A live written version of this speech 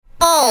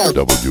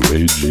WAGR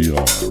Radio.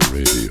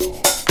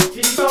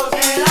 Keep those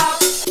hands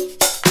up,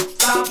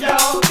 stomp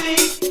your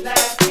feet,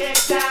 let's get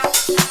down.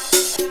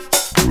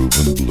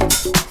 Groovin' Blue.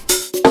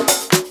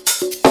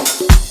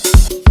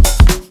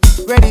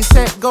 Ready,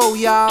 set, go,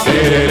 y'all. Put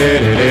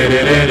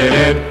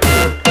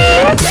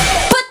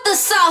the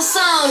sauce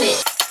on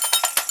it.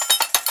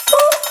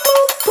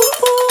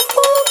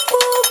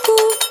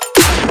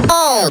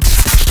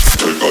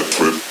 Take a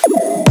trip.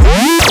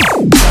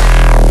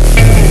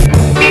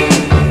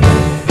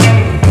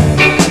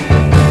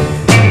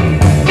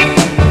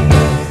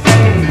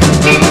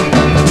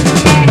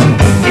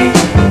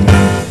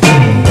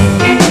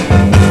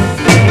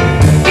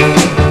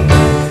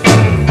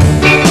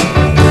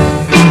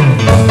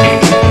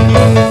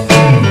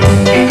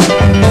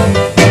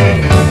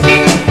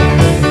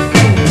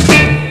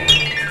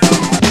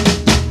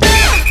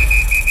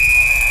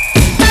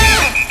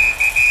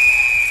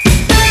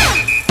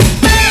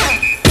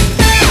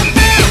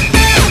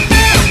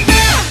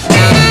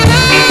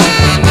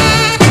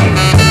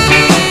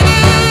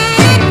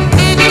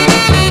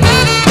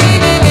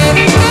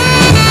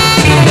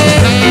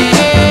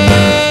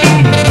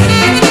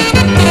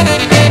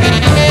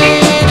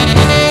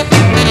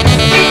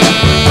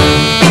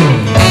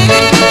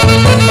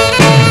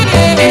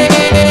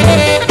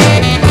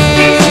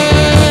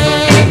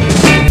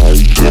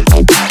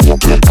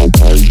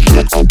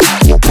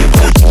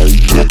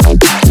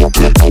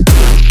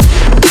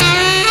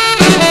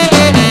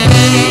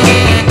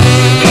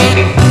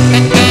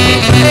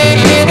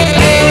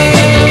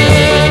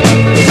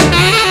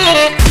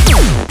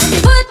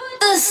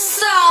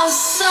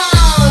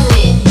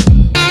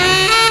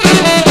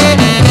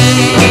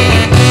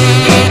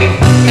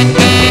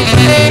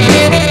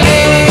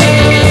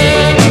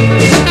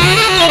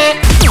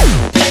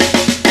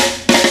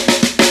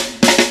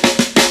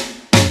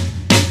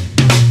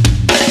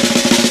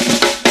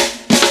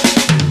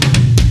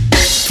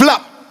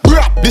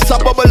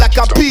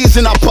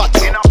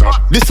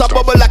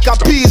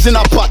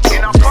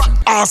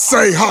 I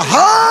say ha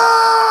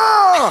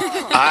ha!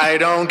 I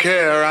don't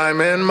care, I'm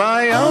in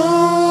my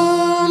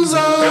own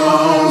zone. In my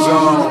own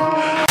zone.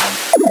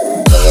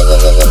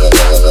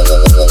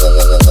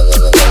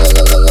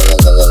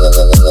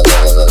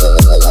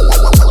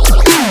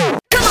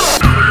 Come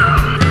on.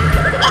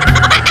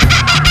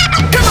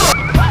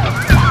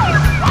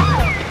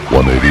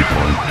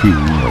 180.2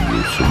 on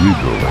your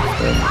cerebral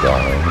FM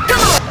dial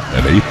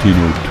and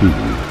 1802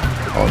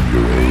 on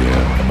your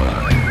AM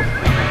mind.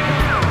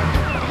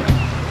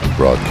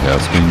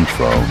 Broadcasting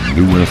from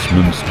New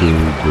Westminster,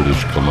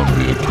 British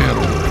Columbia,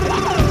 Canada.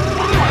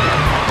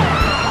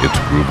 It's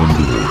Groovin'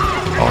 Blue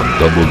on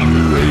WAGR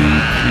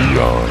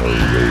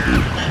Radio.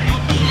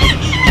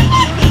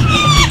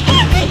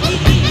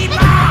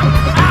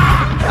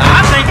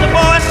 I think the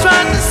boy's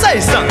trying to say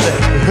something.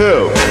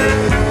 Who?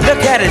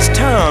 Look at his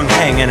tongue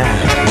hanging out.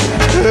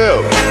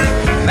 Who?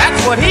 That's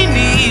what he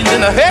needs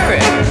in a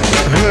hurry.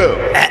 Who?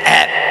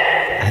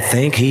 I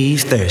think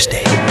he's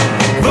thirsty.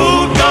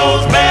 Food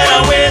goes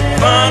better with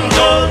fun,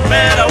 goes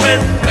better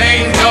with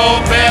things go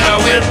better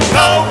with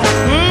Coke.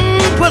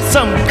 Put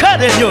some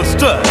cut in your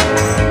strut.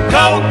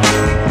 Coke,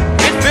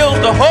 It fills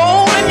the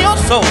hole in your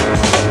soul.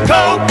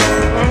 Coke,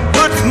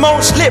 Puts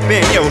more slip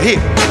in your hip.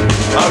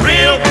 a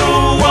real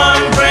cool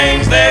one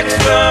brings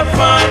extra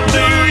fun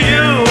to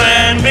you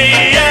and me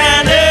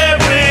and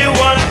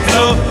everyone.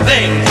 So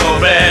things go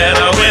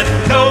better with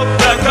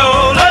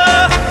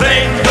Coca-Cola.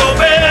 Things go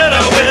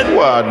better with.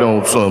 Why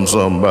don't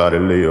somebody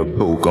lay a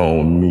Coke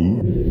on me?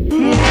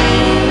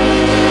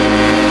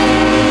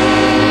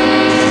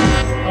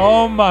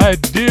 Oh my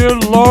dear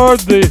Lord,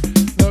 the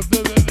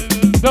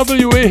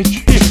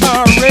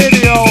WHER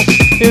radio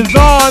is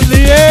on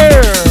the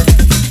air.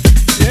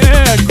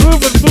 Yeah,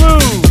 Groovin'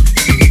 Blue.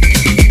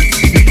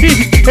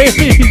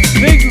 DJ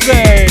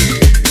Zigzag.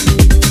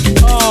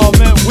 Oh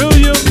man,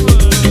 William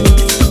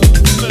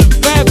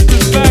Fats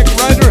back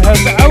writer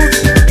has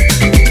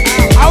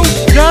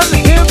outdone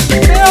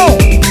himself.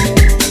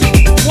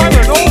 What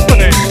an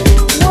opening.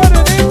 What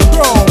an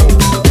intro.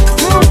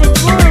 Groovin'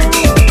 Blue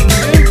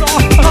is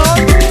on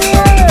the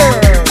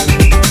air.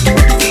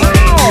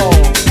 Wow.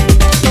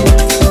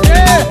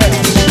 Yeah.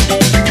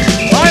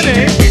 My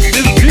name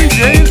is DJ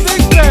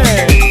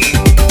Zigzag.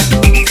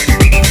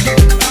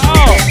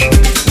 Wow.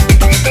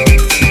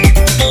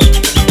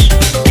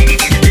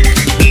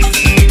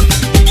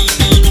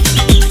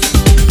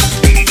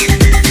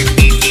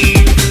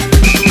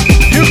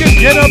 You can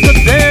get up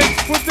and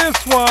dance with this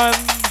one.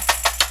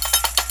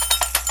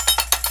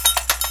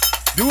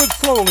 Do it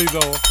slowly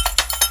though.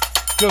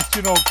 Just,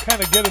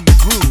 kind of get in the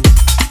groove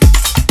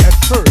at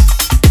first.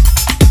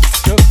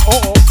 Just,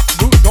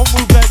 don't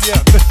move that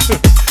yet.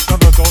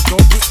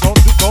 No,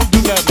 don't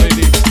do that,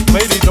 lady.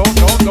 Lady, don't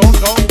do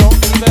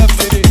that,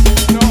 lady.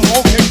 No,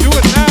 okay, do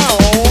it now.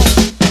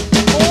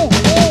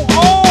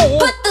 Oh.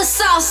 Put the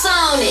sauce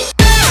on it.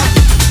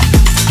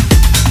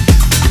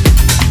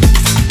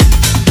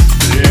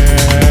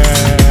 Yeah.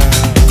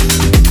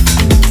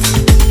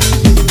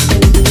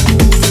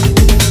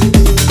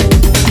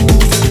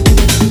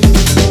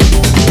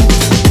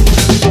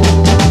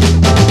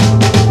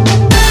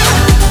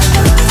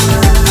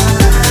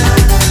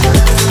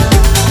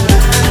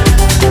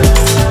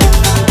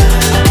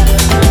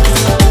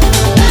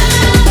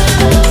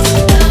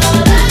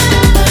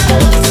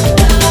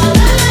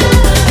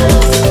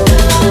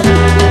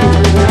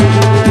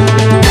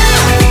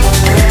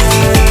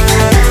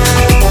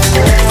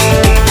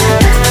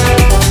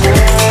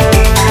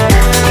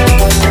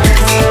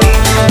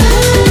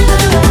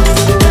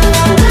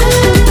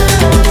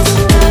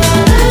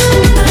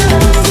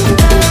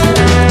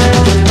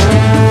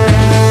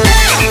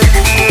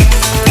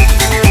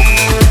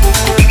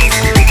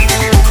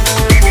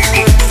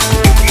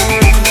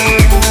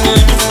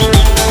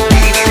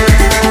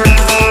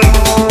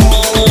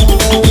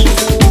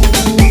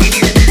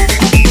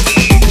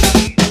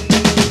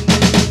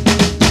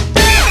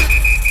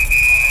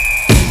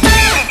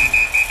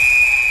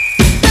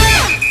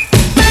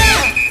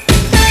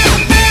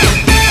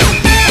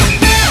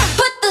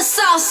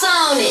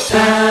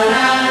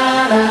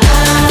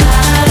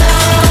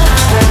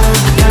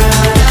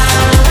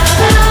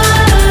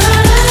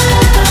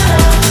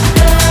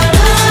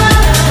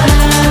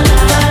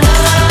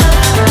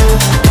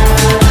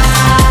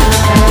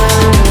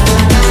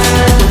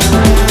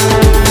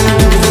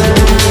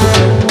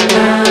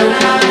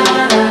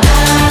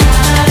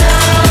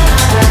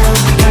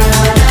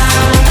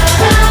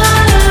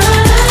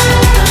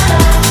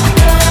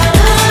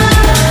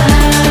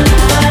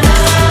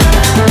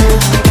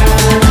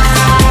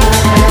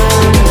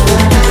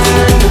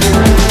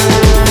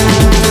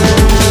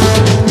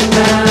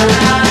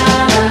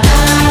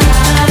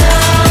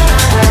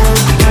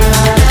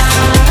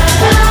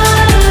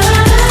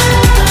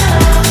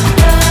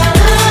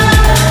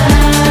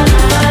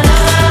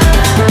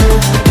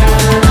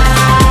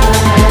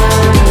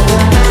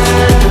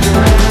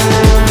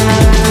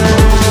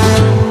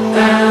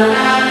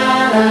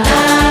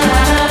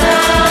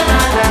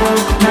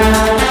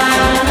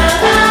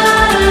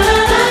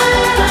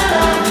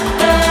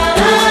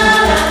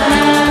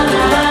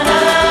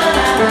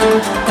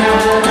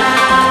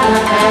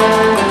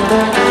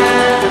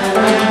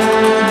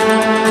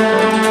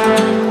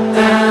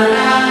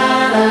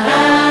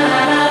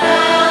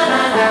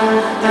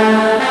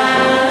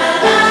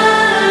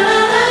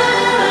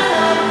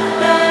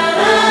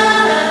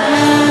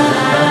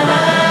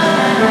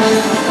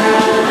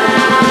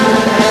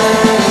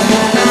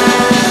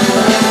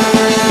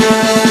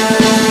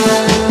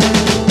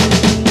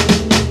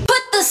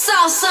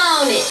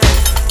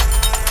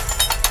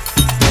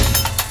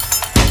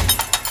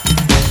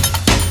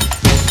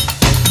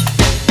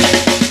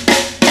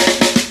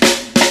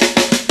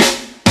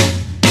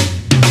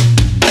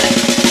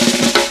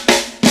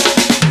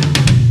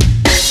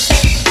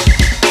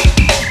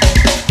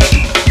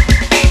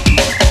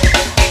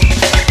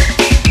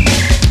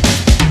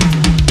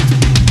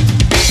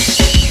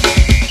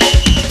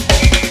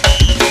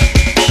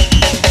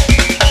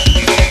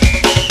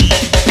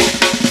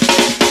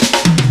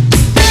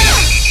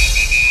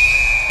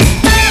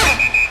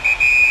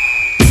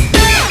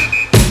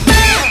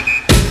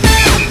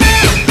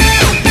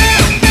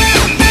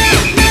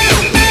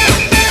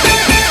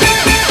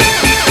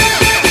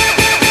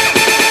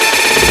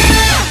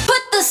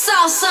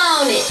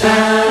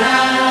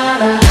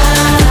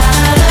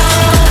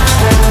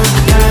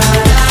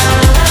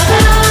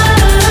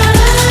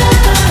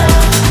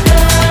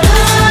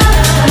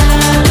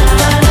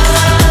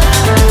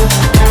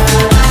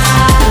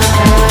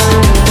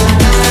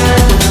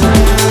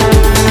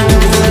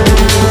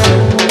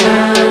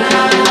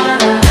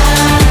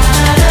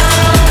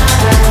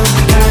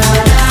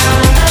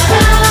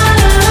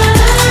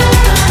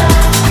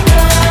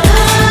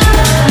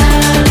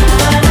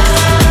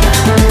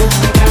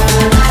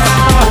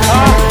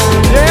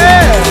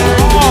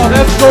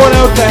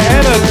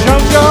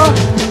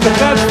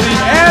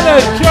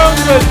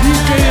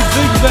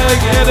 zigzag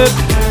edit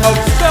of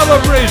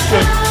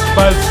Celebration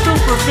by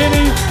Super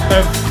Vinny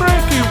and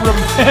Frankie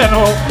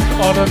Romano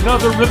on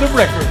Another Rhythm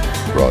record.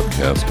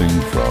 Broadcasting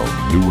from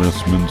New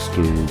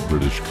Westminster,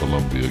 British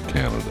Columbia,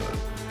 Canada.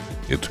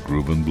 It's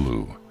Groovin'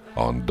 Blue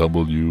on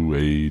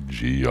WAGR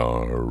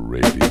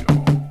Radio.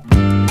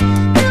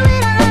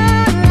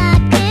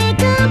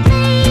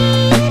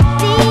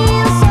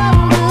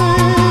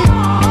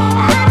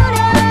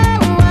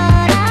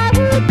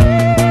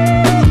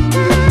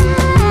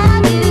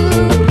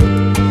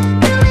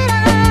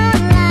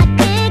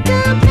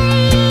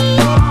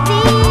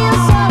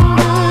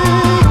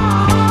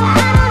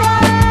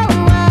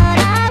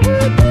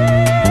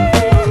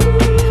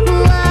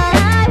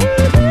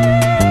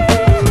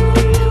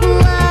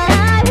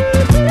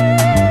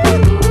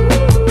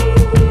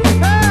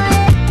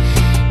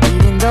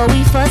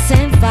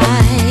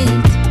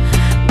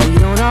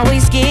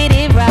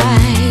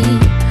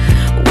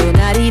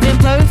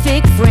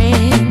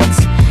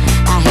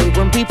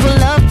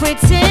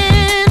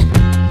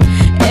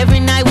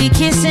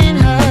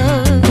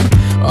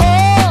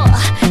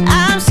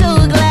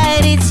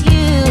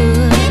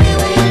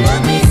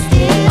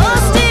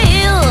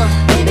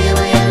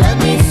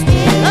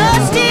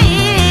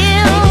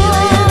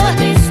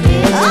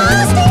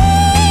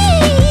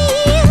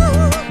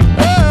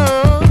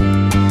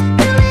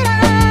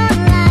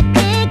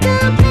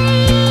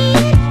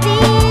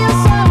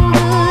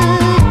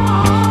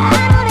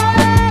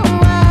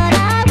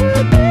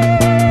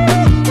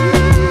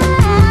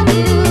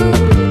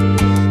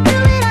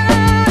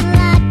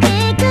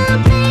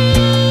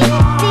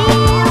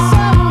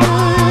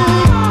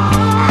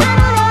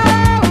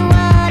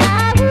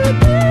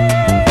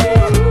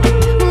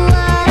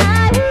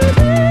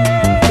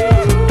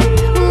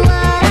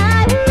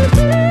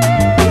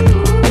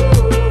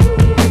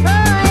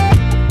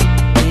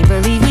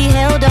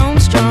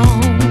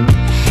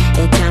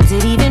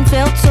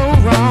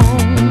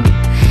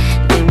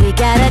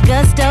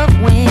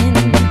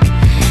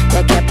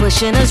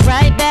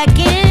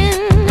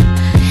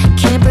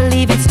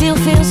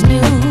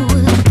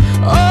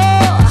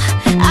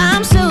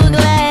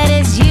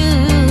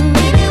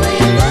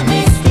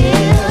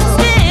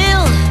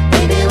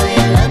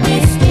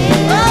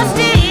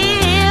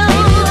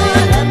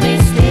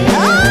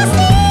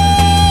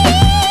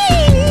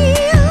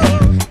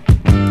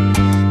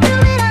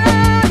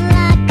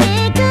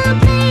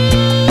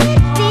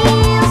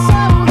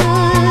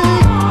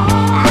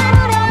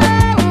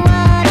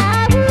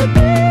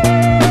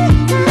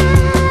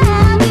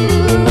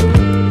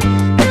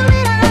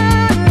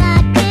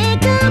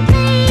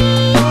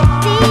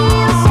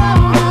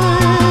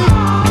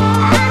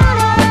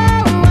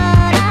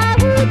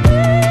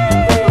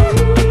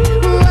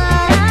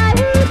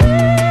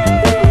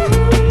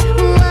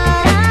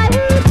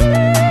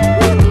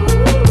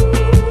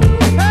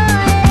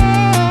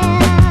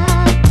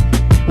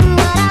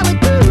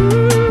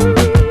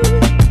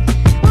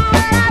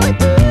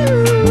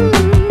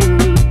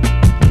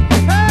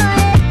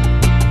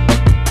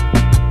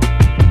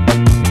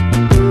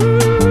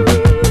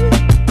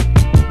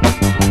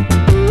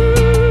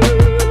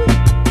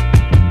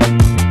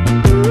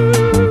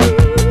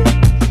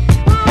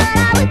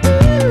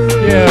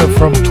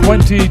 From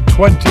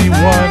 2021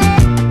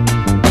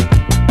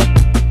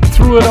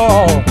 Through It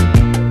All.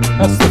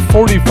 That's the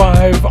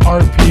 45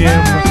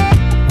 RPM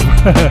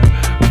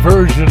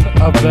version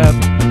of that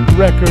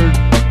record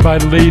by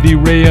Lady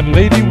Ray. And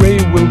Lady Ray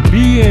will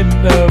be in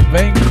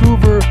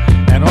Vancouver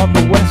and on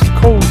the west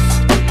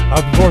coast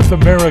of North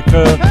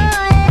America,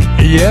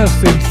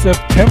 yes, in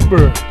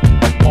September.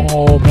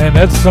 Oh man,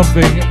 that's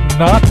something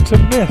not to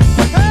miss.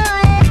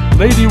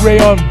 Lady Ray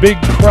on Big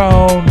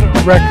Crown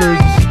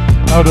Records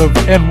out of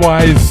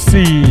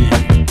NYC.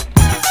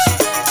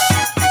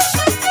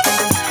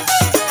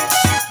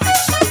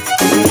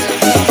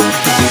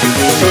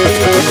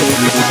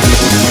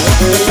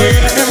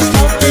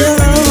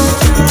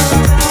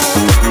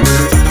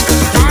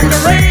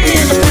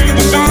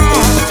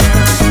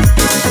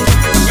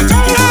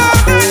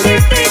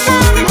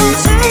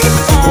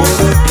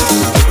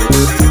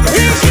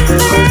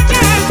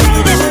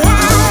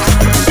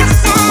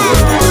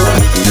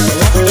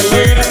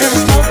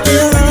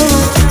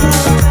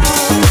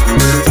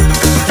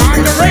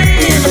 Rain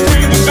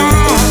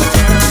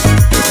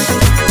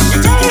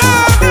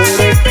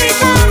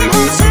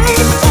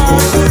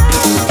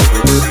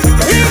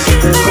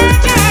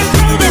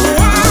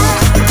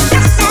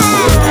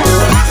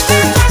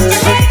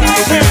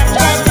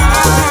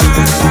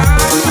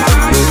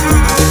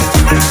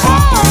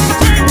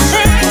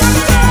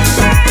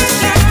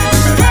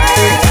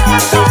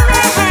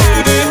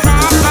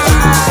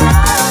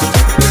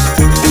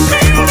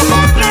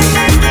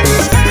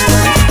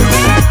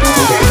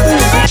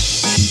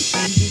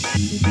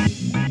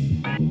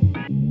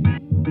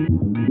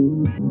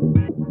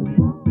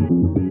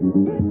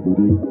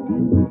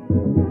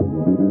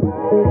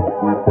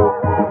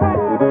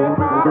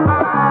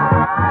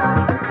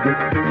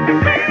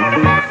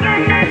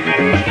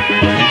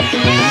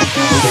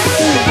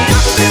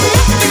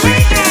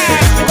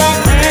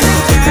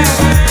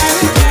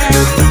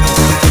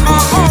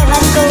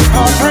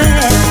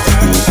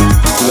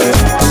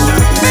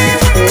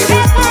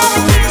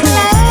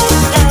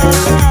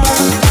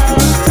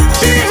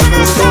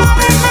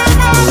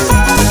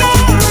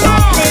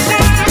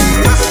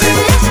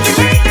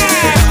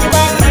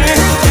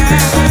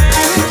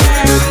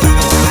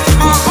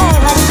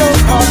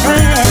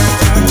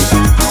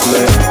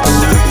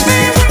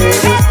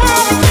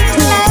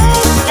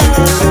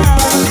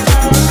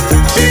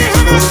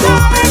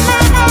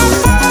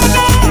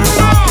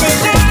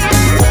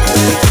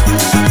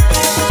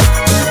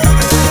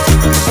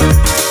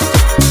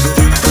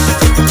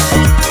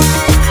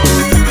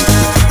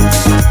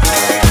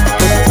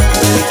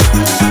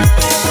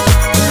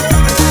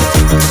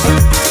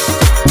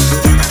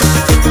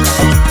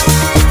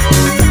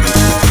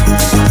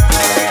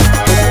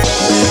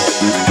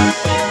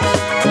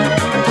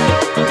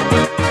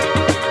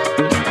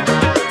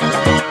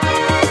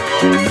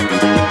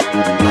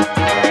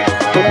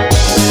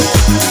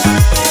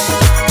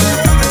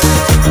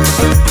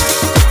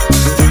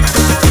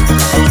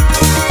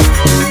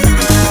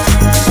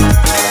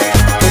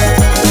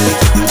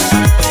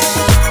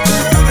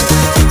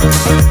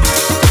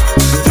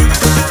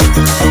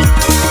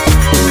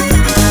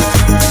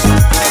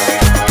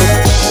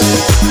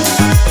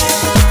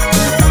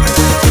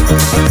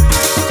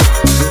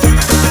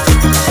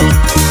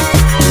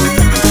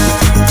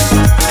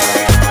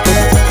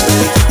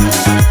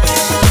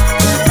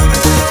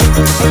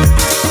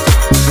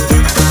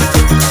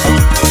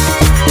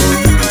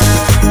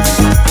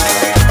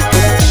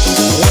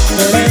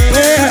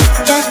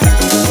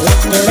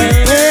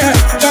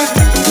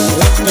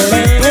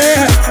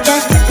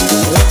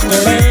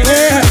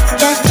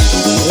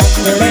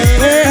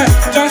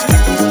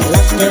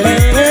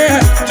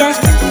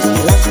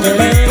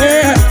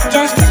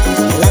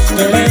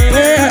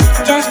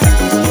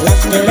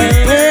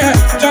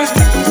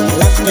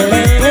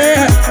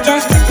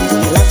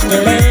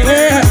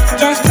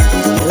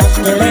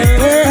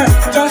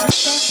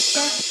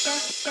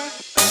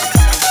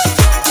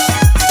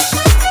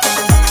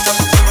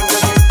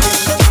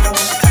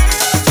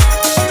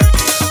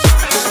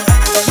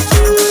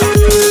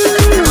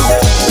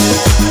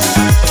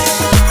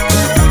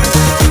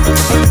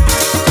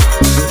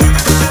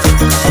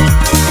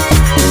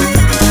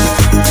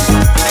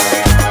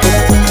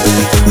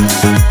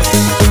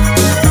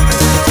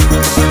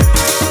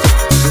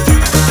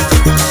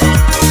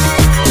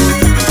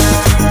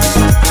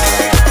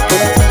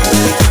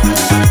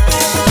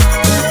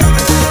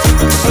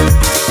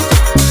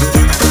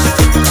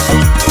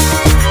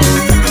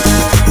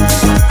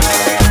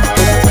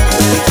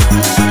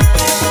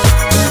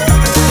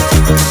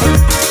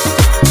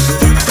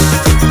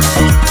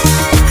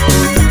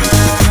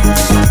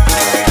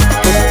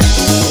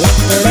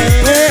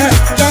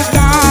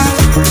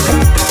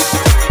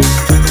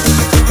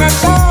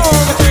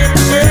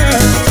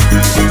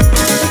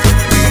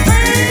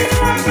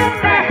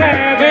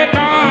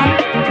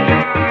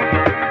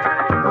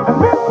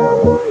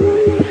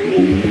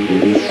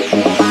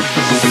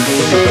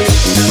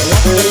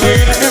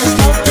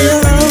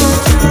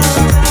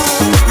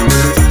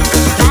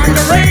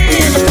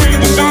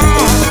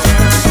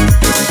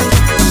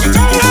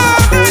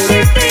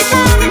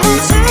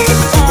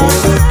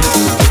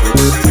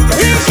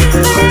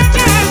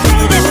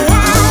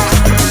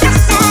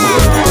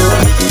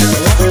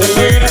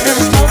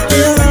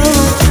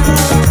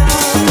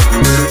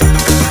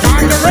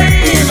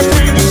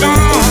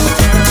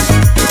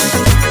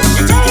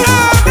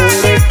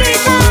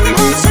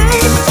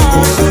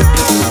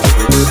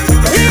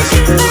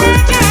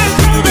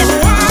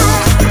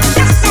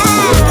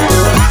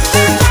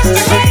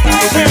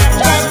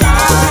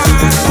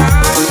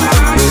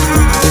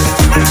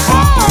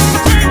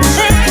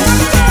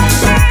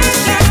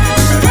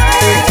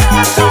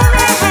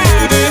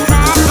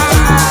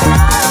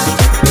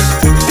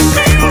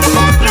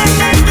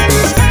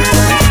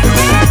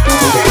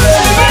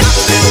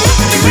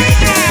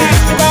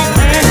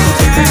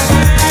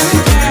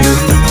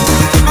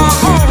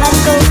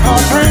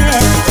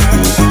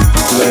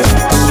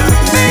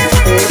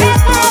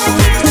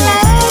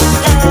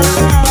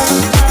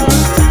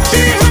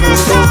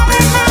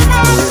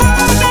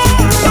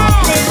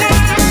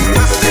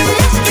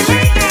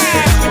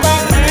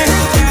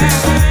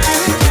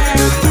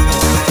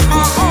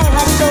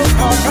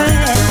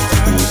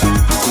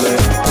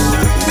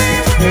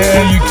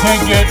Yeah, you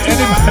can't get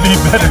anybody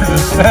better to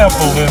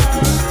sample than,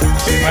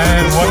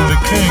 man, one of the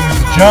kings,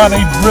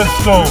 Johnny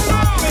Bristol.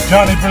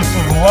 Johnny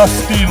Bristol's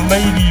Lusty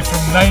Lady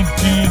from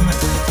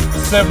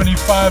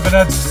 1975, and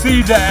that's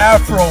Cedar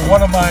Afro,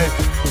 one of my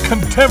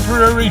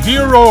contemporary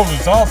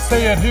heroes. I'll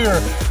say it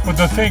here with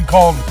the thing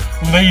called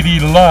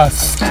Lady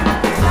Lust.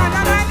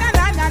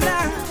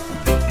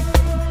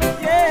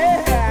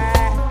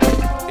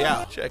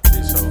 Yeah, check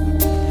this out.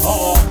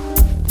 Uh-oh.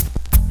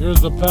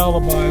 Here's a pal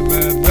of mine,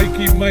 man,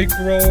 Mikey Mike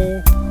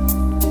Rowe.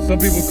 Some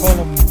people call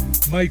him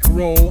Mike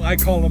Rowe. I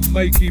call him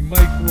Mikey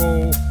Mike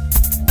Rowe.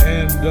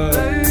 And,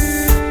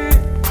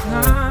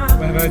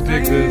 man, I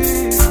dig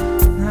this.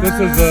 This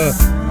is a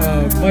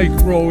Mike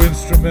Rowe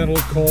instrumental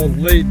called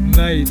Late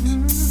Night,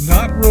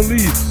 not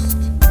released.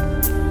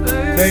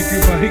 Thank you,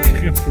 Mike,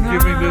 for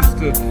giving this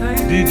to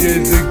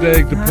DJ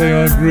Zigdag to play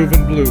on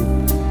Groovin' Blue.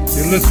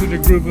 You're listening to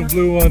Groovin'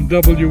 Blue on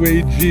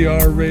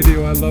WAGR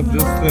Radio. I love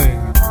this thing.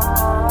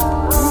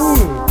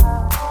 Ooh.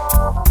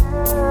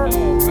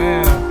 Oh,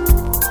 man.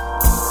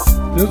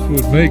 This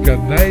would make a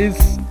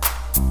nice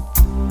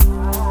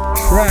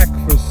track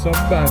for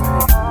somebody.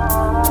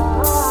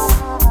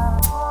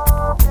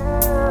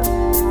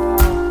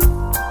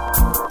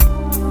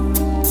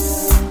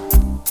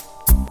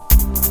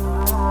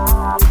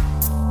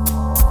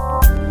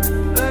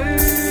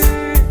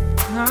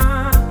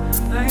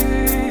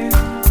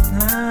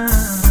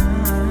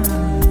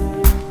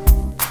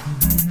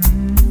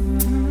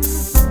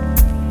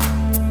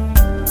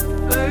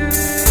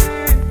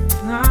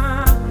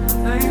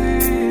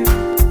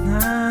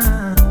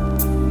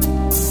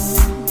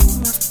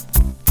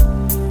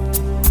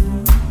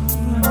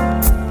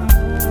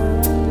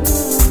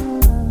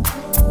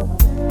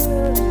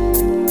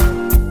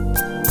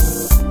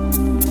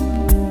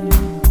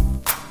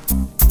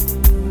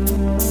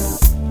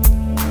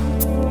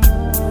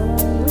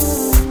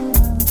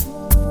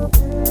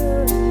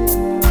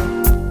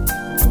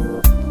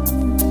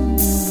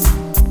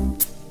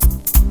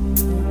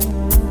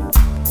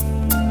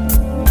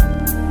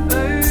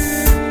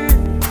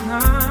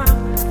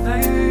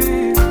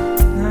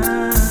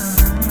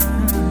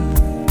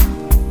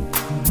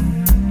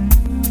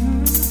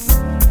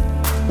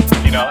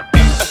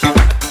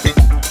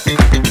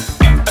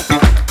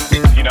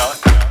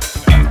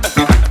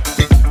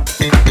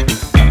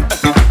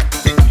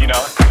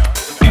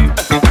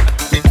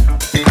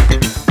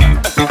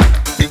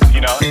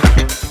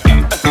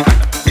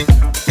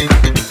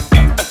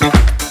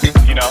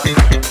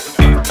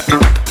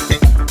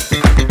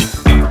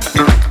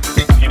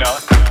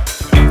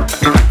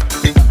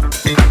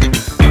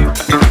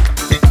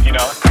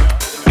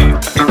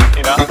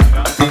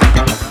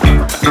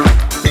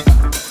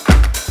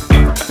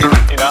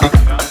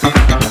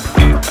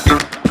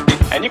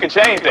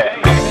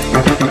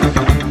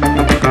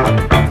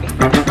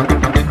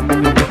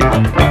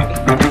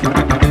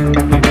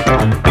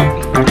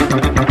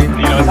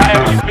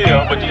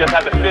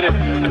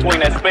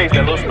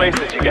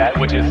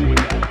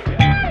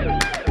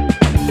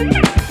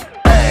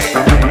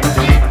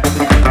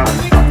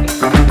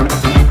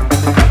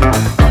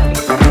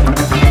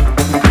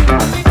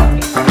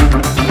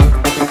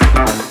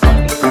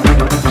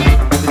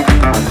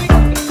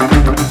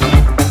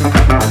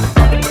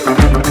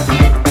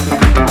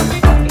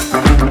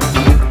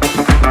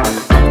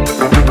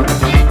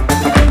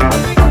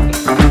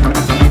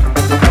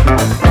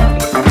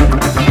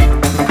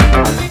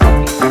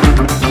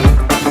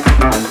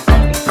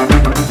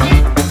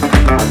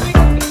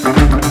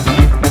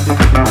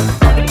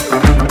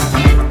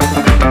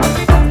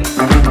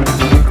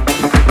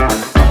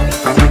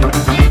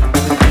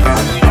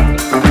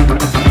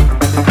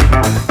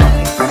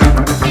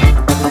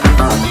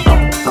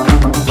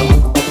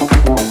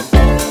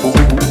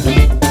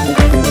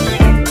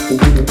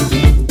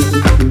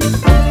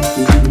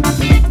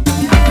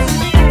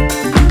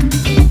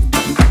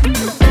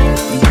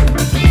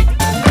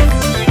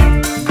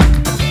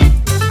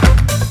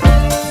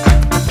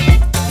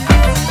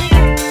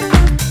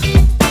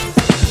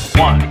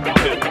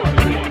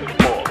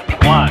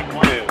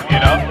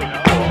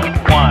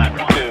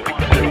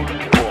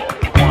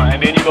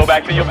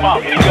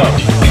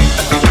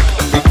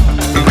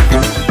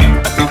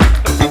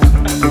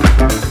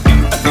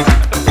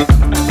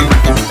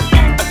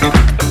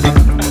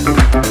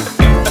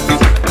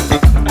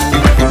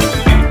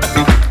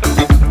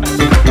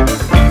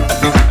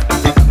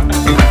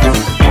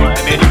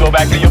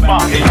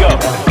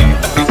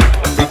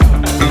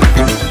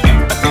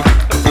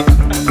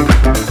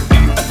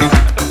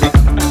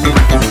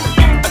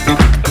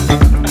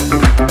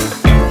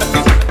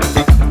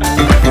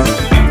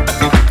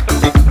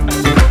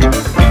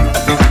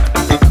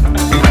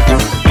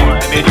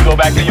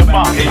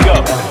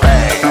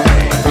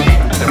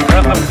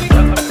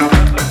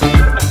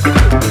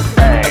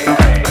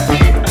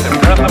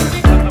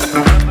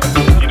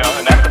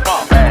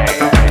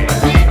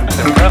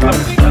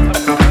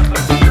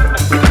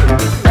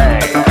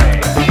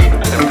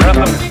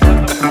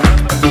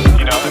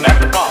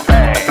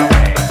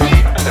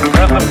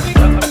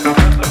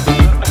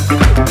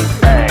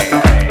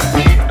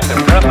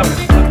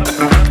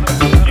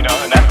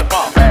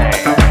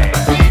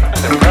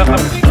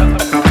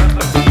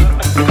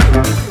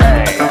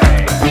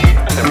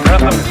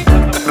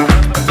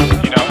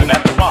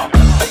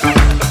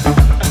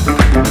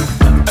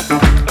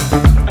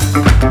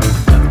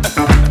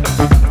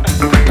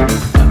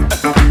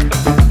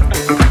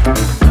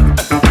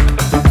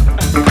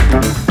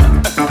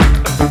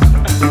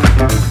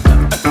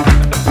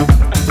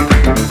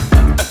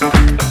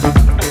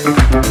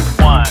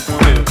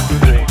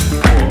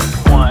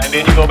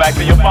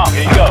 Come on,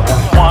 here you go.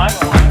 1.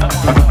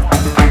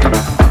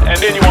 And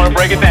then you want to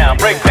break it down.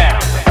 Break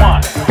down.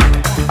 1, 2,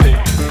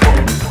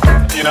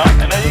 4. You know,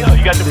 and there you go.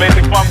 You got your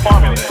basic funk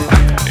formula there.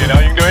 You know,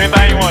 you can do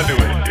anything you want to do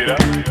with it, you know.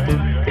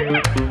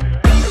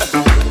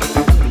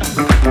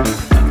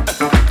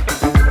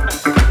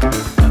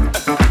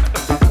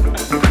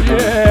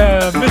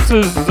 Yeah,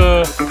 Mrs.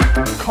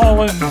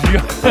 Collins'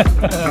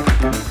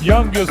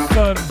 youngest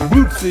son,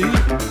 Bootsy,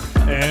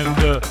 and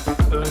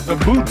the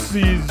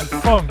Bootsy's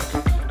Funk.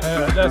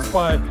 That's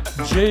by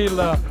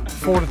Jayla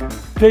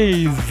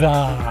Forteza.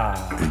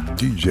 A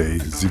DJ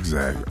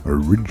Zigzag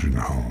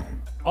original.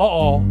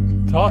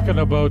 Talking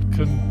about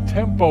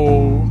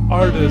contempo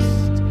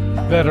artists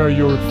that are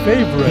your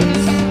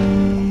favorites.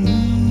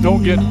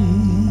 Don't get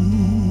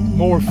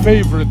more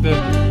favorite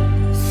than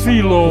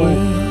CeeLo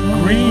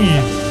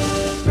Green.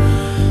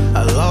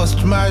 I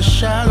lost my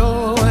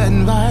shadow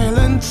and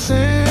violent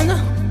sin.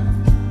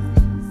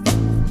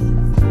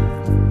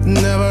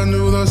 Never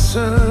knew the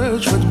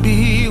search would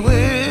be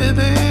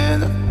within.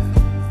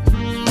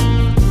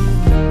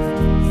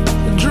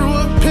 Drew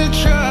a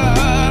picture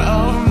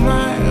of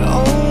my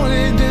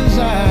only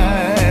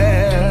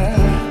desire.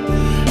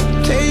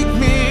 Take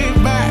me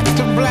back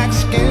to black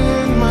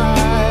skin mine.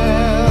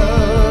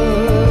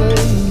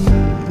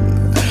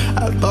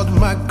 I thought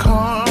my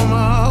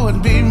karma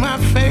would be my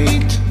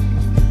fate.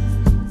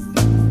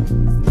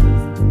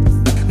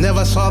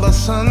 Never saw the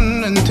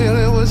sun until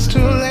it was too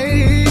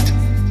late.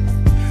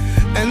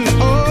 And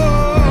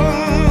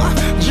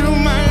drew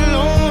my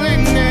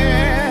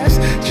loneliness,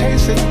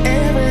 chasing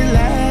every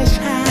last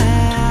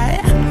high.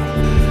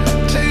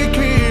 Take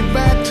me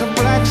back to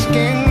black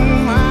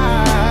skin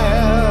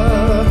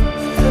mile.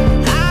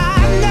 I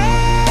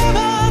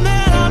never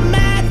met a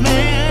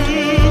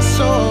madman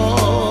so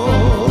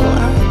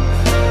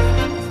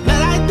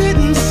that I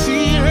didn't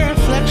see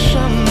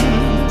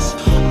reflections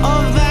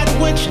of that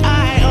which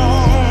I own.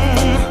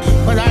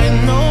 But I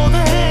know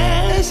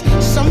there's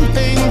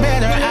something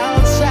better out.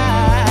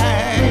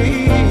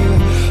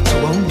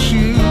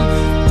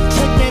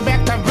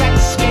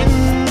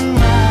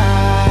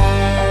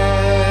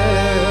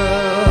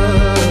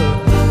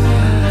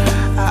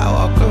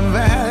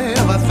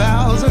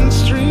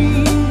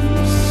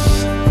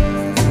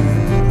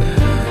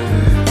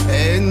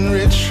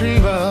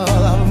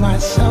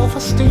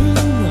 Self-esteem.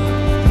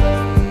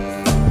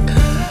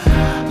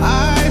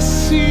 I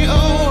see a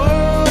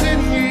world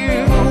in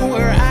you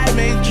where I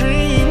may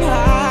dream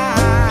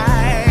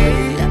high.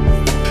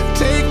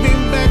 Take me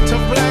back to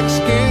black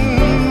skin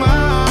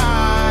mile.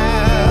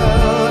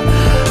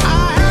 I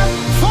have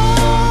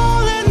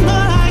fallen,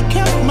 but I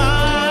kept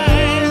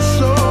my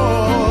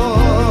soul.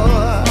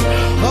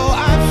 Though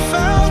I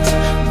felt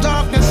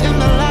darkness in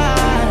the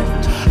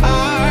light, I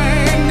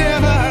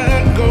never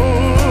let go.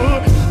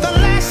 The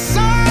last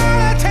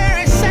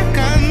solitary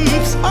second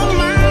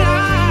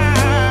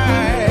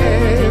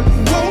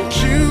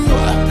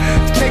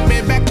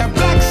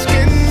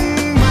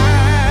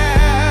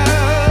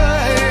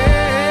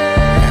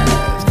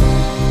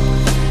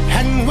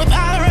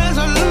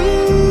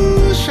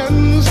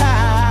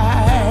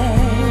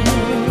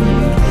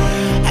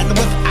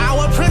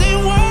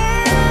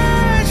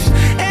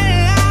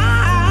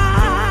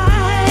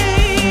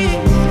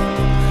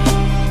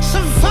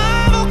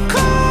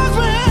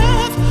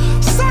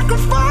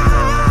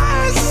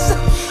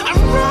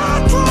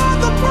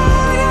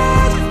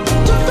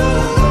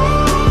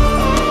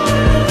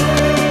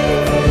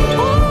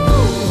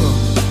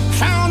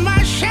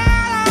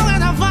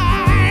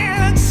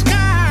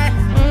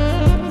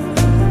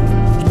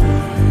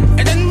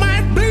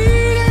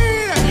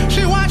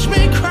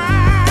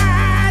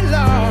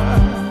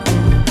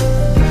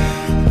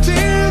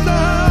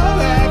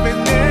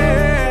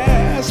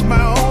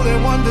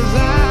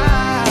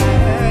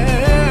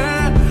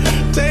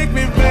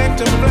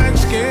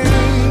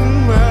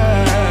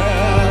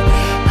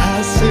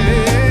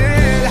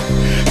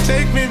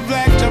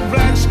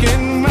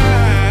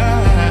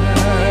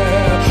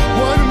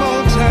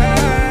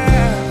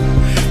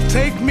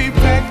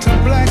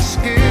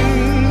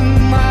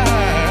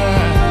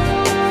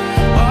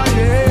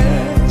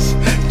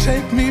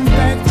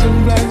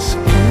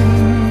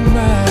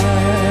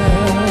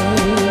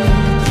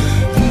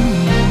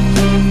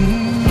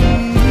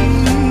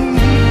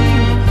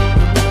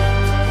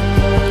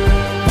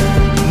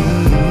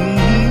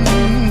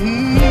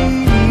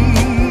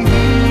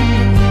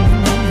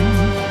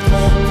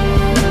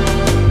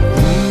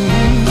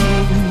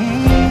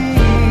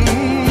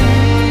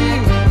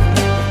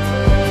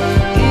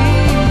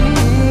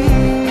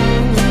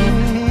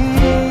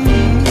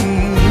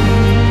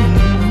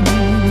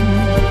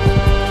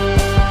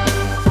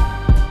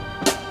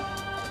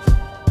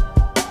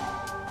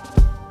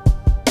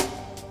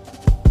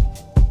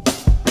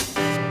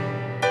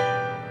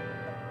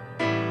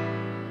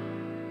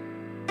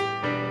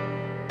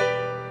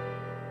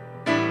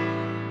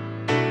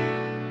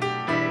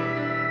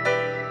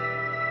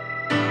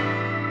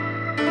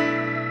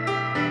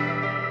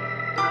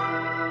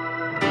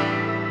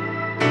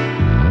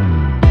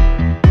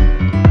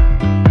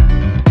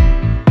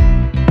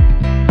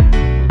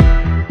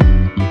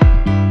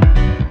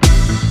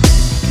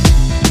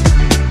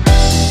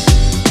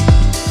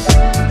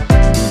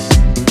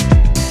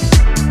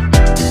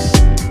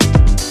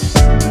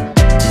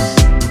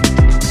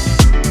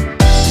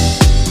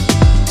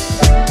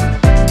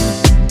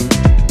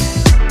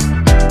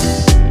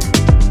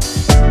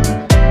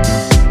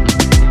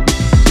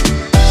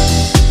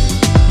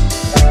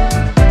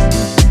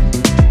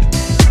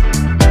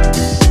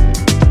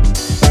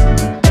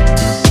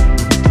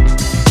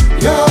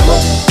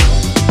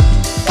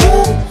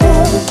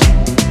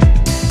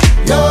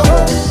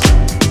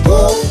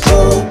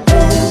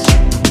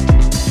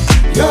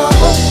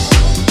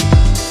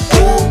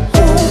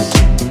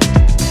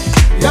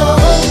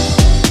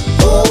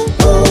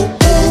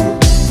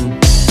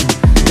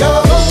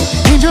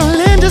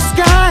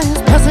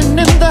disguise, passing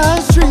in the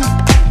street.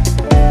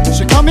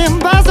 She caught me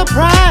by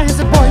surprise,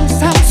 the boy, it's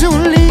time to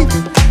leave.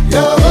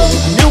 Yo, I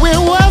knew it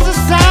was a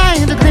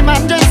sign to claim my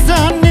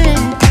destiny.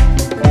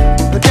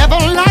 The devil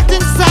locked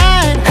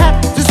inside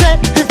had to set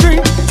me free.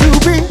 To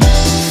be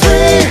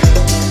free,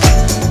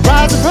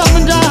 rise from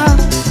the dark.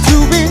 To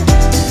be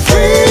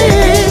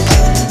free,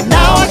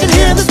 now I can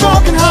hear this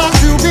broken heart.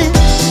 To be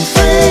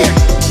free,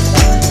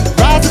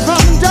 rise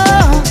from the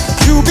dark.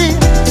 To be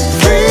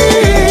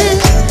free,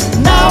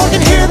 now I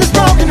can hear this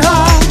broken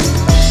heart.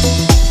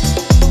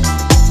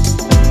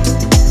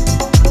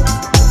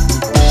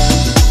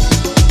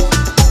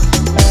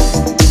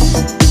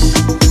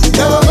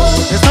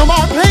 There's no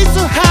more place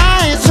to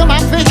hide, so my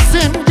face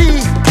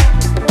indeed.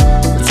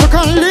 It took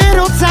a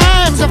little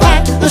time to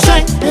fight the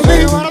shame in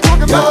me. What I'm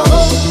talking about?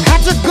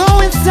 Had to go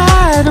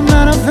inside to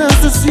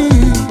manifest to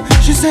see.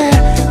 She said,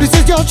 this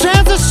is your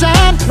chance to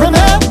shine.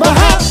 Remember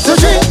how to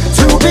dream.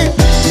 To be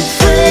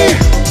free,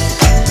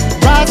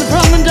 rising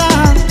from the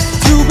dawn.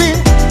 To be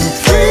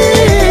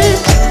free,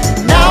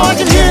 now I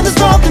can hear this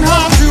broken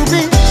heart. To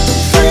be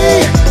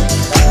free,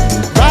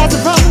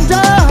 rising from the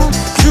dawn.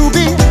 To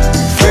be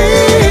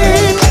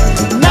free,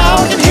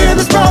 now I can hear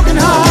this broken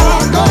heart.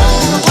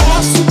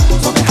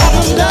 Tell me how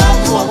to love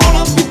who I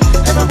wanna be.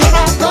 Everywhere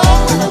I go,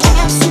 everyone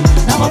I see.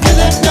 Now I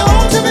really know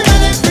to be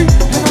really free.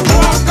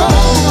 Everywhere I go,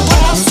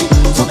 everyone I see.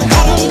 Tell me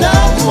how to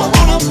love who I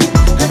wanna be.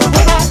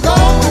 Everywhere I go,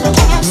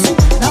 everyone I see.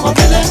 Now I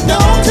really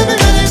know to be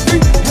really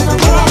free.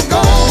 Everywhere I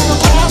go,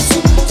 everyone I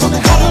see. Tell me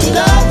how to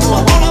love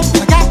who I wanna be.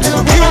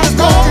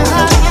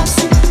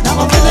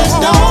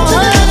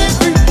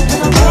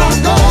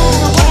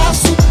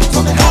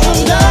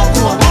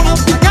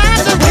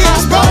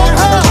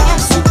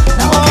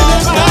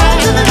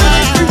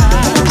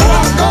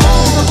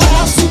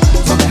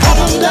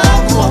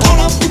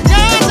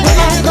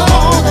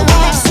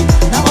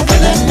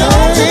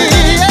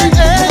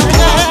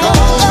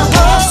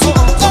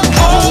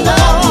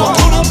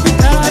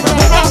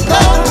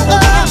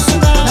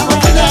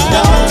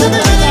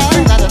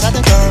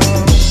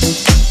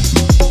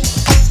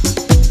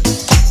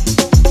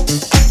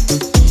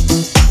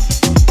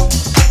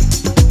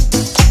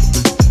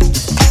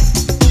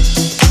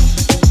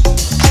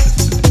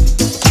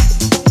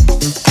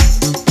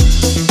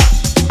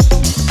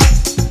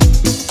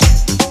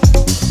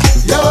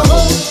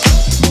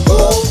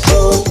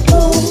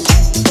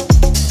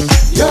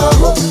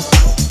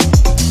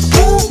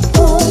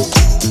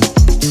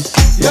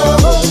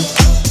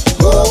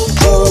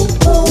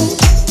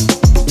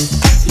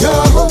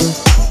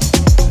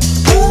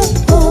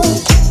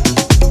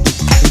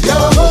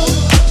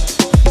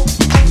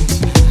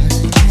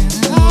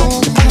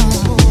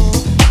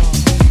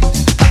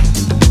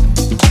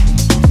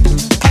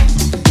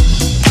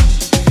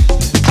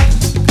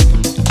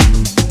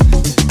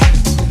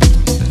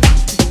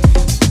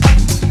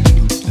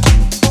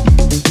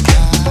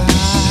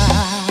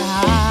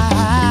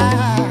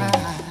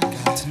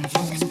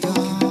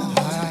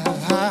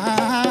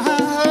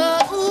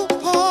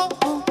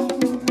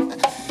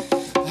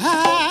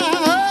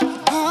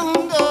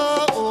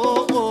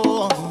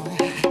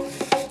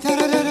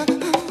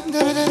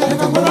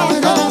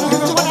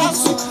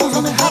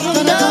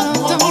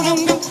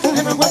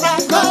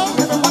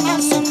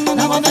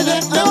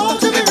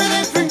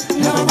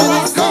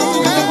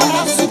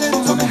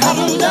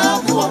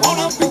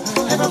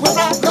 Everywhere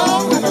I go,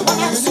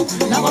 everyone I see.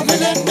 Now I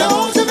really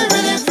know to be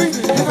really free.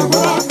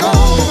 Everywhere I go,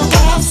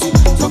 everyone I see.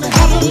 Tell me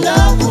how to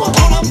love who I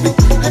wanna be.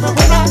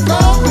 Everywhere I go,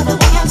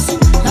 everyone I see.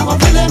 Now I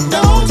really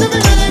know to be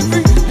really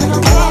free.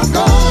 Everywhere I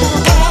go,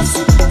 everyone I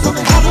see. Tell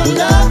me how to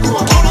love who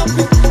I wanna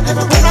be.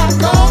 Everywhere I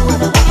go,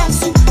 everyone I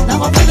see.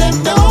 Now I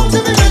really know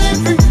to be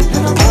really free.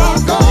 Everywhere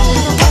I go,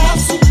 everyone I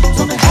see. Tell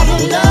me how to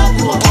love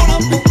who I wanna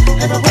be.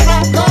 Everywhere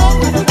I go,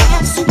 everyone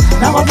I see.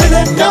 Now I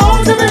really know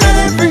to be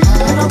really free.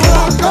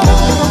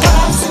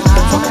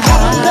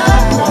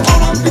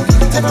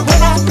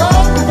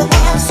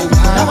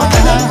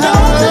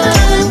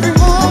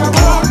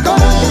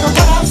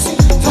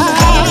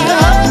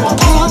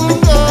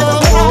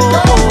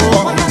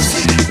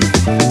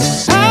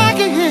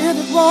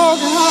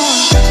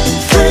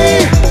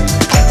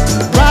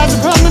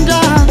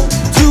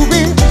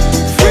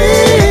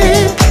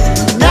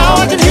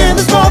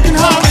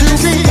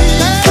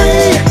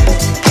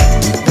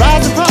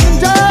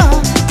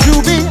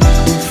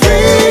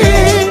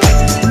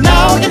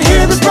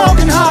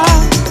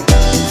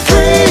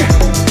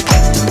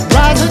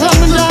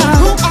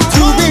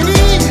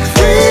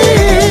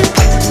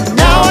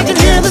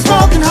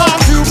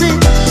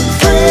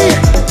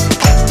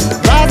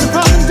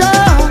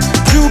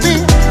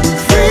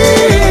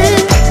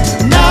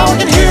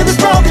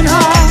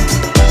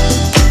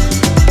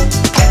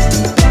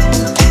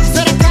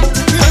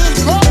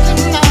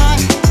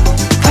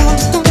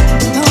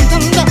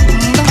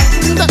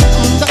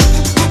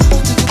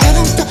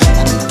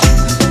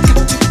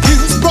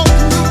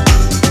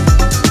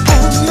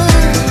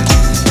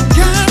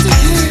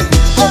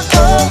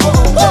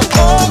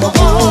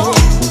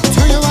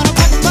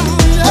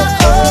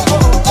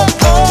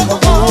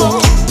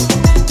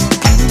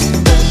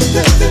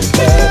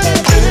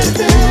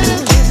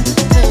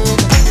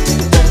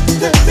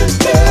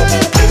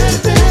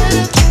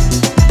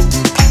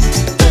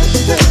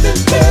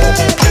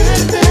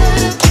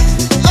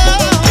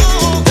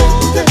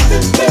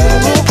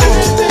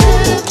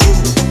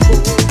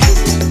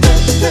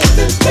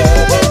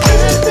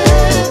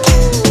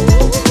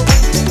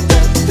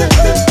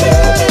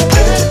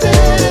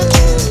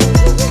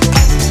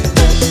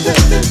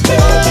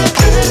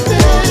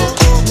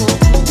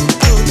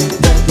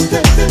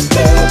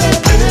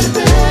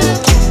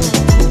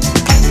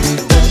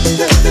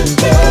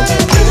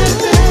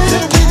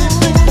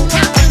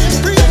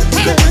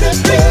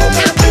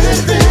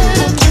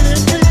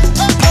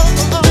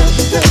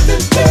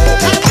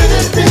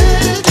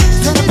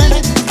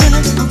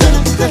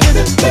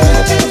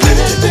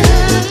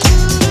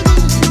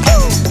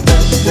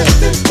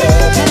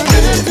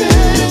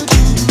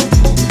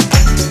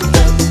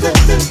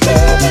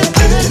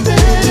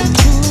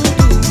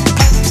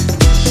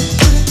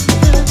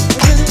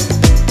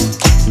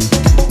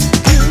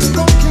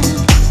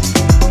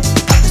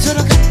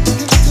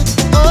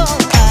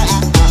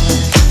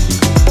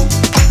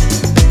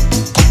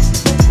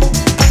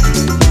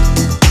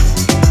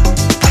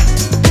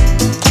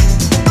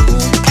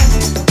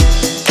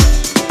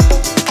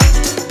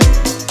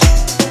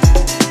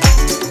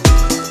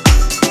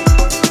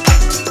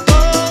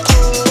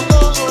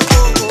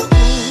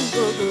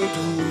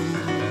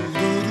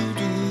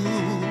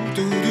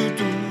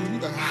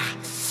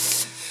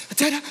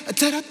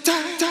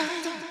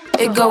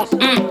 go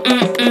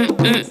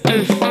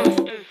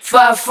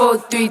 5, 4,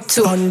 3,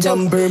 2.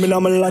 London,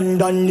 Birmingham,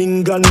 London,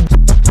 England.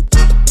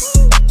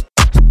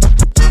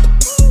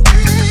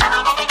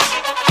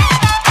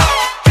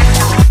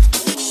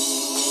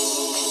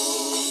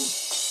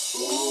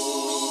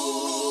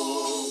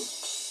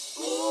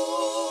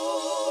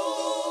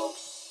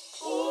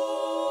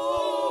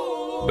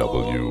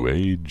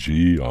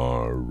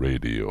 WAGR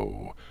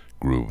Radio,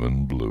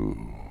 Groovin' Blue.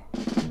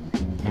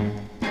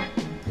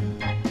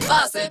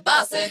 Base,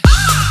 base.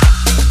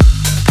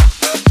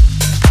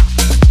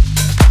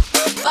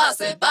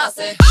 Base,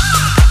 base.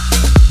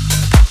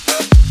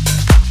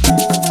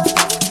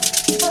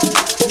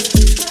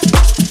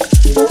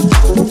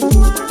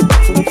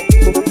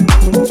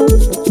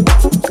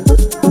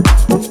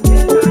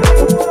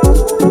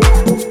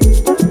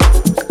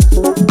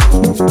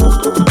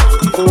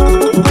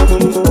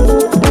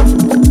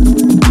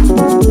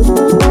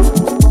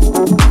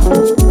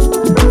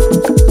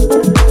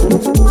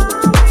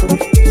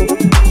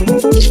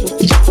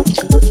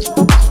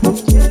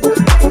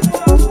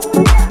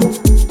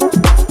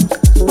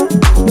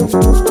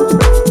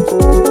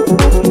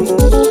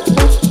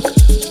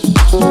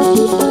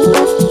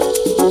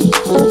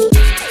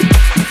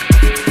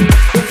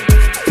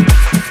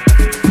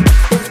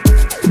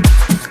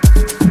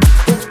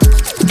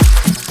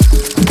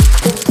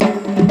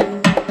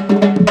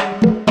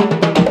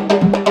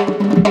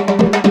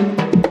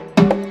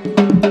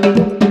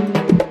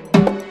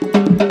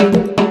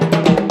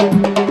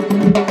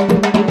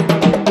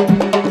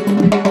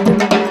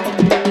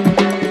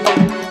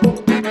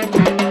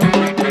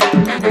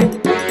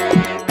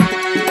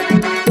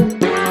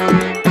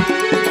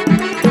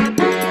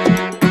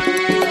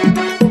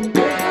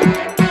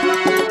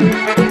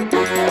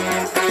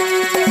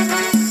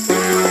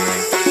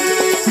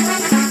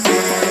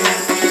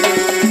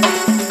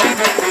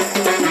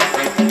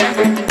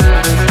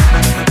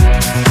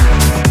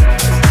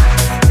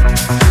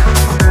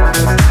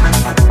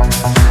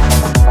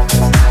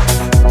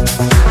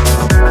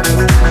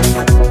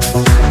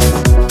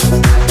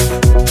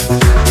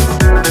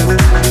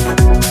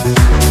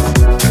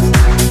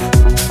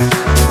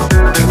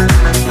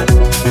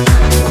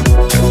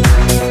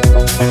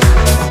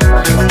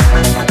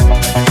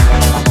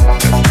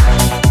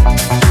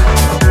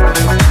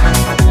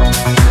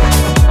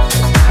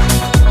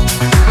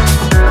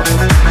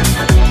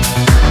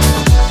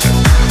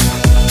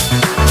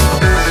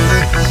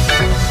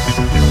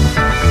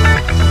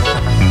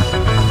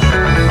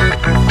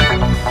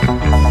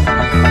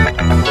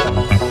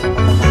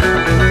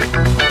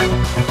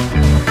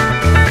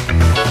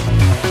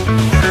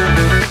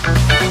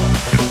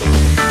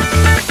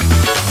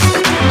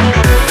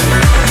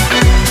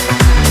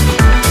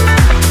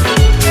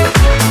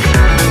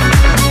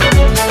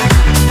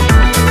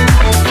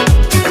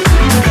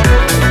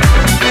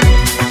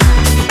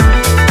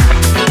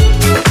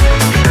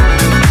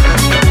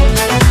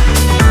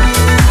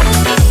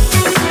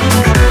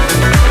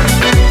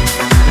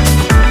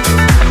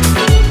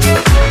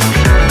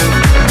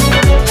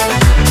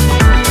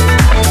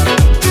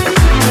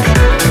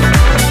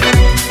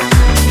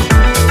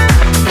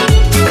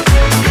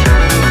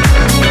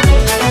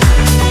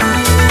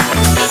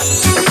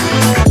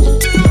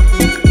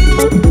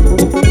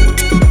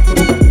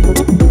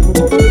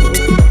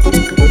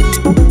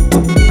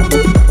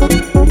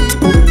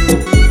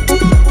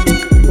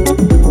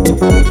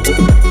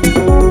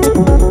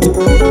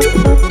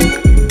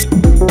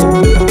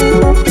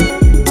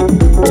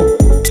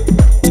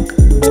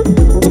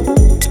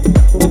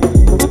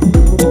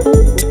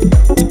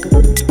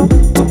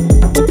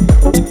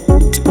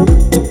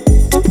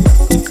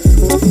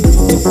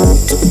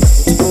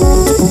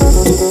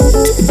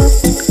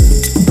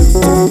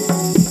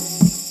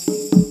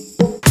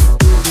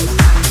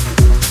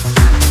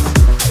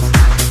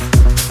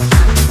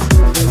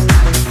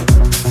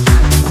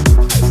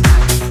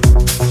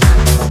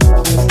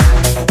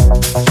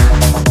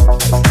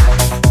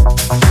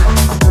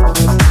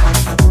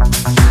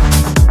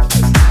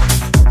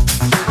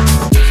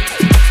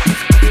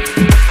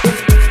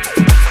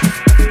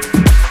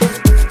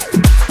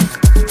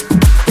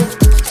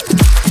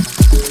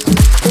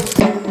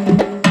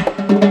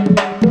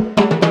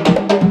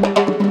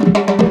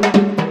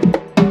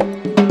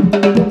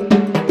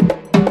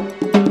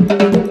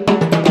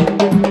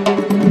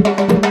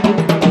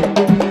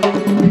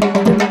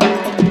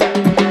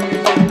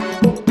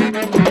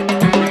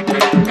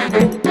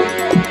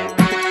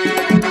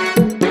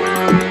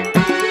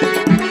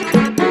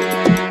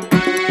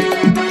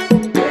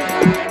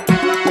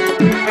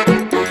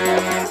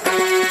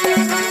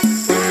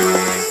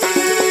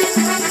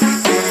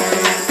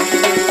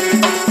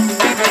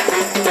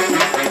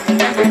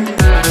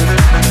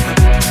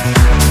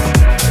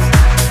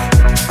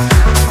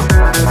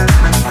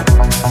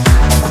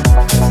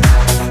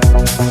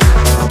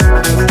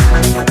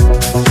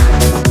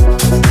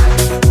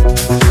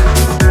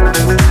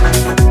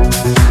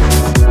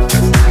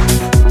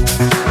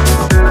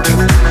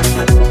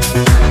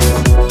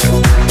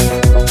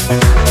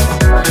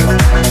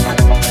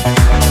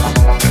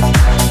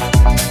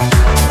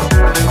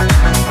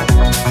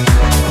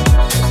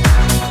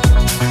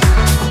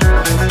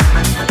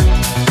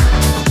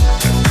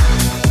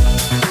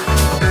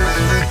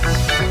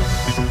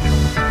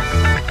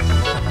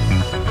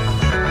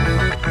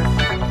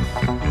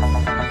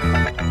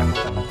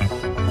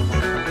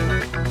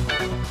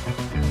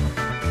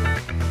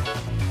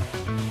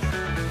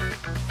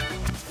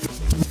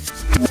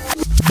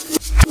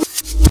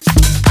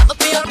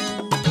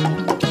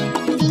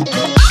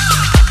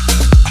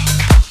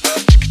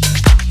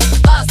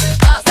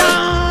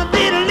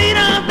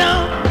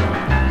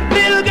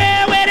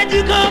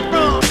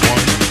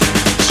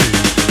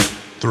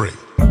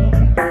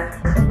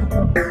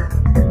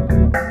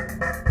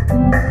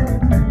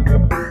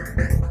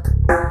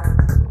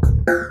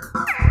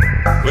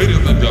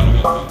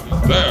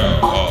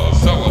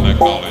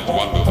 acknowledge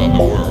wonders of the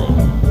world.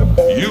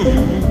 You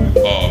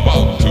are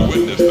about to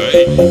witness the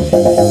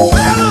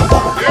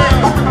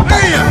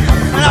Man,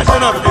 I sure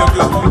enough feel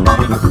good.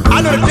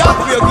 I know the job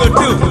feel good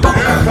too.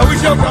 Cause we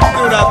sure come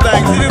through that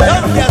thing. See, the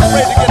government gets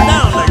afraid to get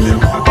down like this.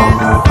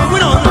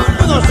 We're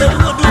gonna say we're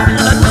gonna do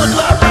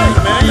our thing,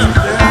 man. You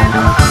understand?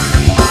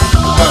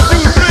 1,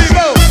 2, 3,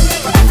 go.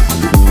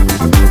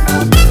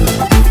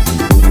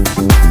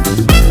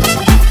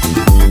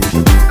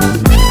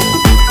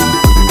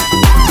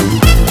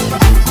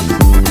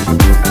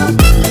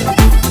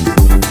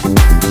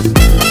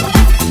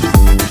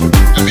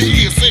 Let me hear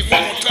you say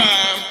one more time.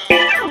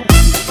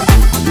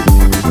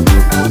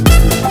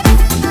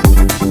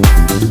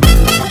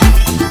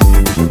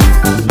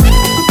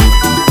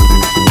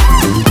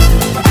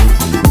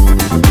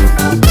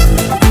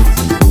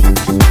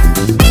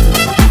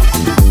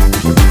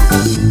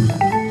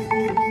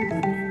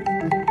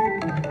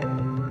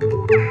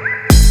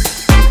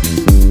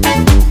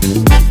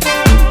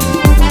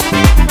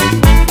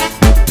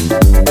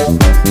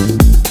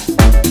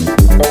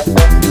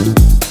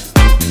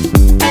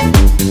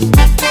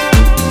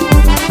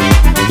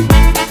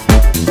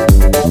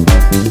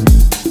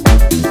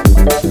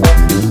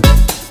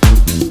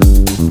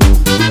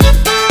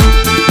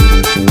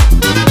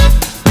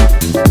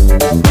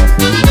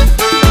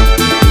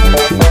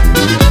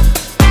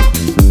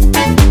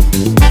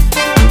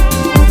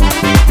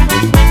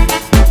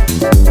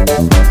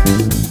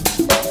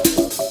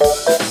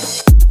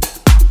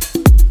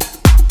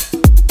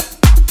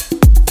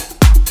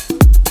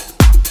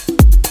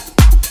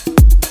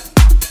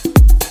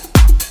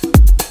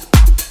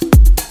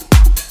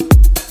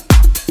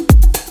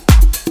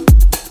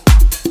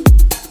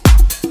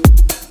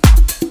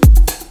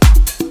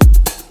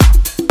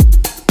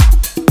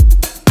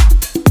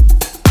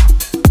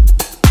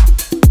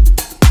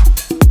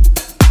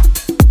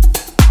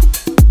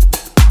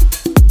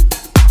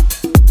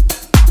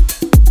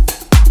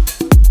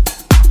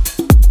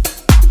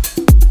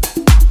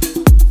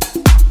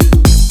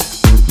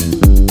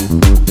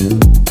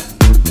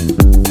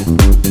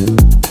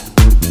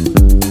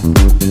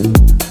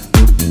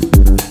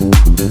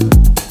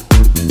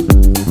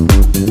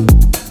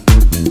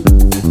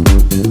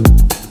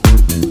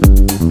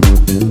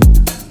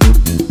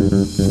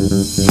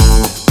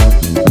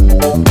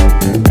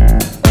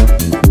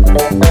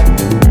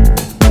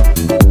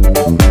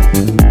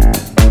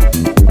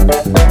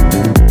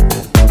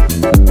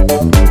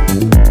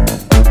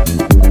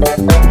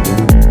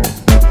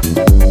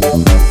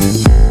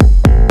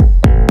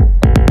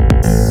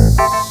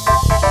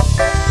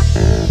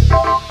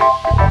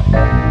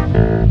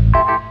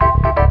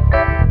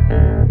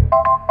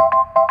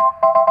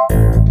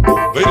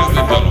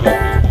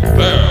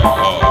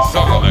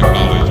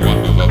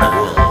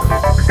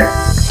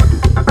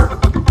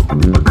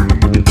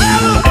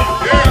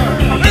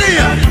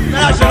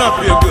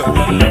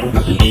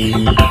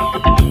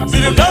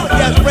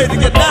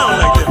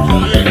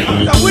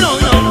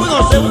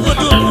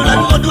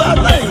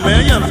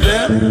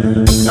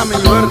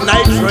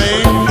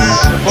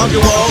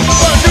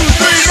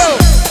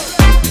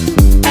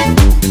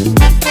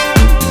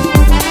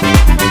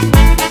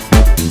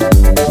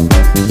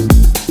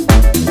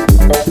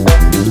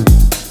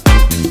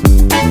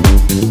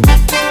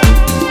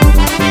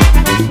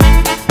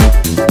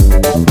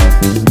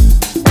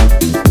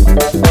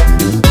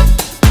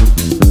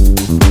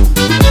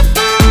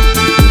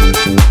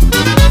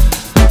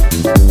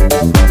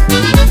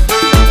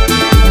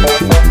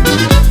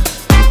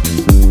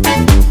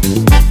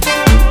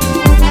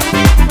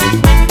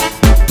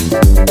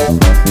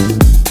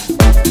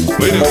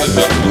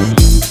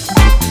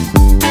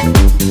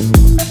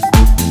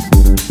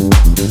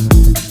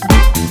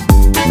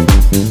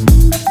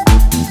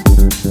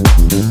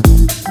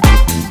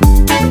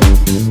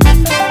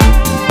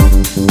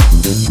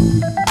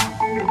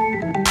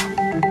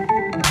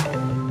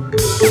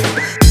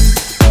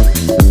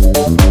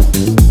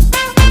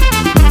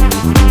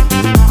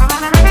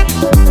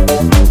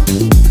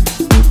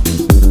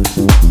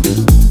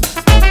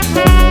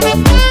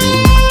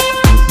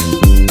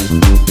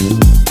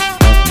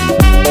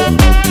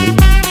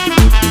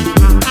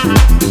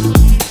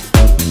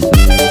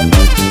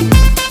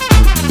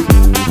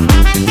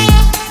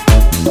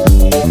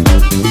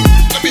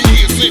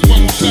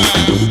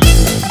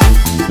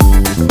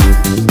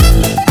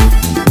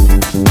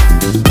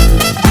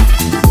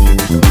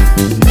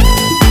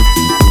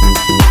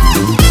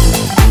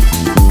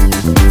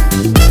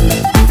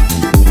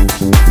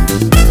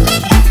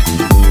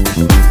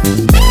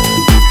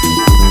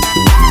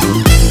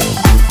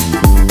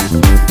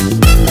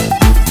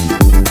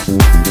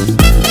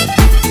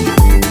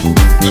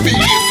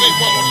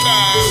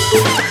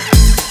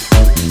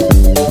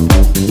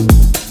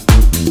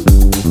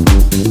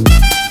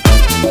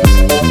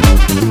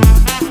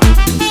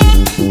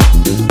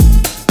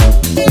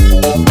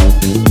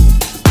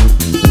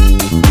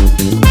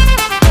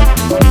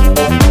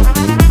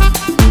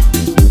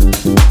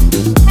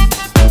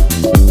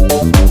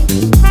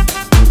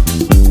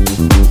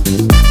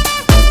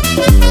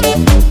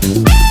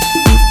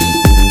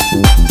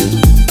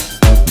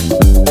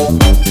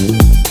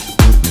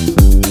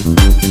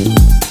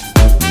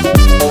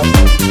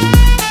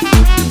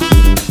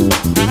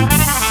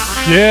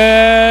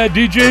 Yeah,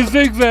 DJ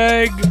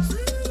Zigzag.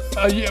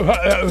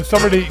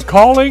 Somebody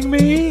calling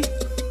me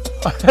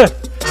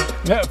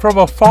from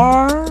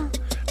afar.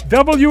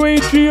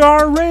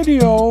 WAGR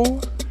Radio.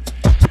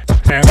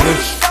 And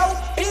this.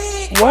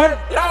 What?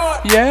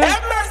 Yeah?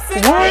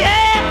 What?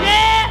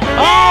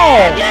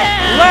 Oh!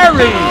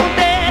 Larry!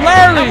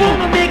 Larry!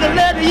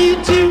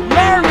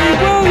 Larry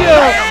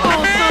Williams!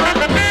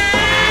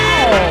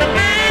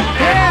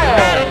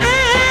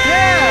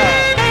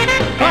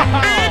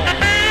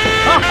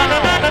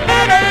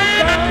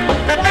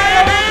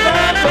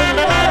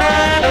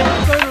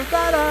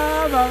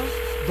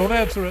 Don't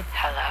answer it.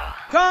 Hello.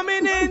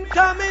 Coming in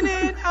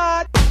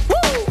hot.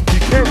 Be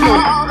careful.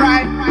 All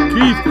right.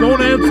 Keith,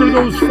 don't answer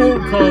those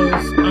phone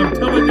calls. I'm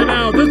telling you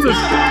now. This is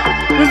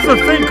a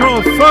thing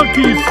called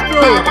Funky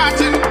Stroke.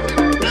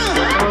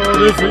 Oh,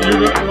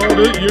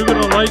 you're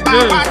gonna like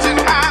this.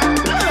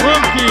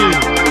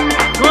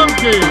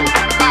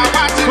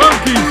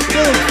 Funky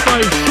Stroke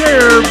by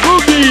Cher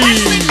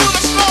Boogie.